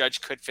 Goldschmidt. Like Judge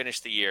could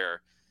finish the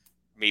year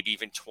maybe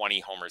even 20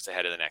 homers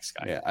ahead of the next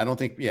guy. Yeah, I don't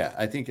think. Yeah,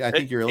 I think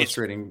you're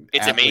illustrating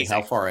it's amazing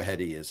how far ahead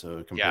he is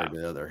compared to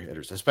the other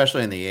hitters,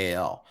 especially in the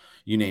AL.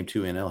 You name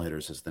 2 NL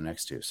hitters as the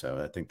next 2,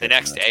 so I think the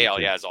next AL,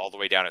 is all the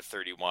way down at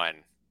 31.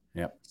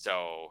 Yep.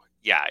 So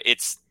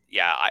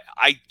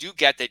I do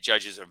get that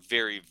Judge is a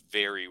very,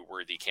 very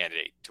worthy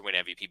candidate to win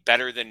MVP,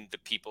 better than the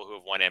people who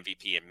have won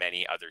MVP in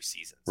many other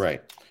seasons.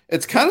 Right.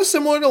 It's kind of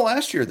similar to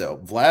last year, though.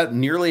 Vlad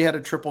nearly had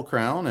a triple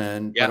crown,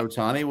 but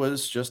Ohtani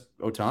was just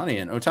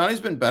Ohtani, and Ohtani's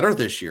been better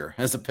this year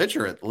as a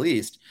pitcher, at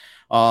least.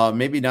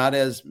 Maybe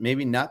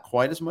not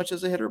quite as much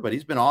as a hitter, but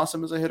he's been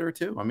awesome as a hitter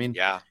too. I mean,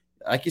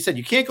 like you said,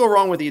 you can't go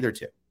wrong with either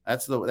two.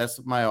 That's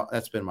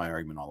been my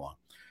argument all along.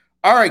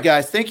 All right,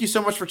 guys. Thank you so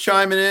much for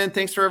chiming in.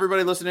 Thanks for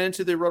everybody listening in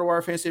to the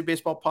RotoWire Fantasy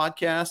Baseball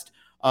podcast.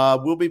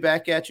 We'll be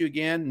back at you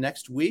again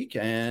next week.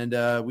 And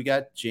we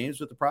got James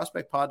with the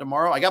Prospect Pod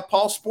tomorrow. I got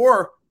Paul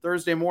Sporer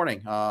Thursday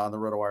morning on the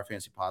RotoWire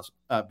Fantasy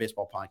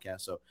Baseball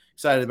podcast. So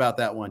excited about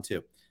that one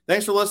too.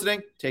 Thanks for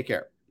listening. Take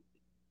care.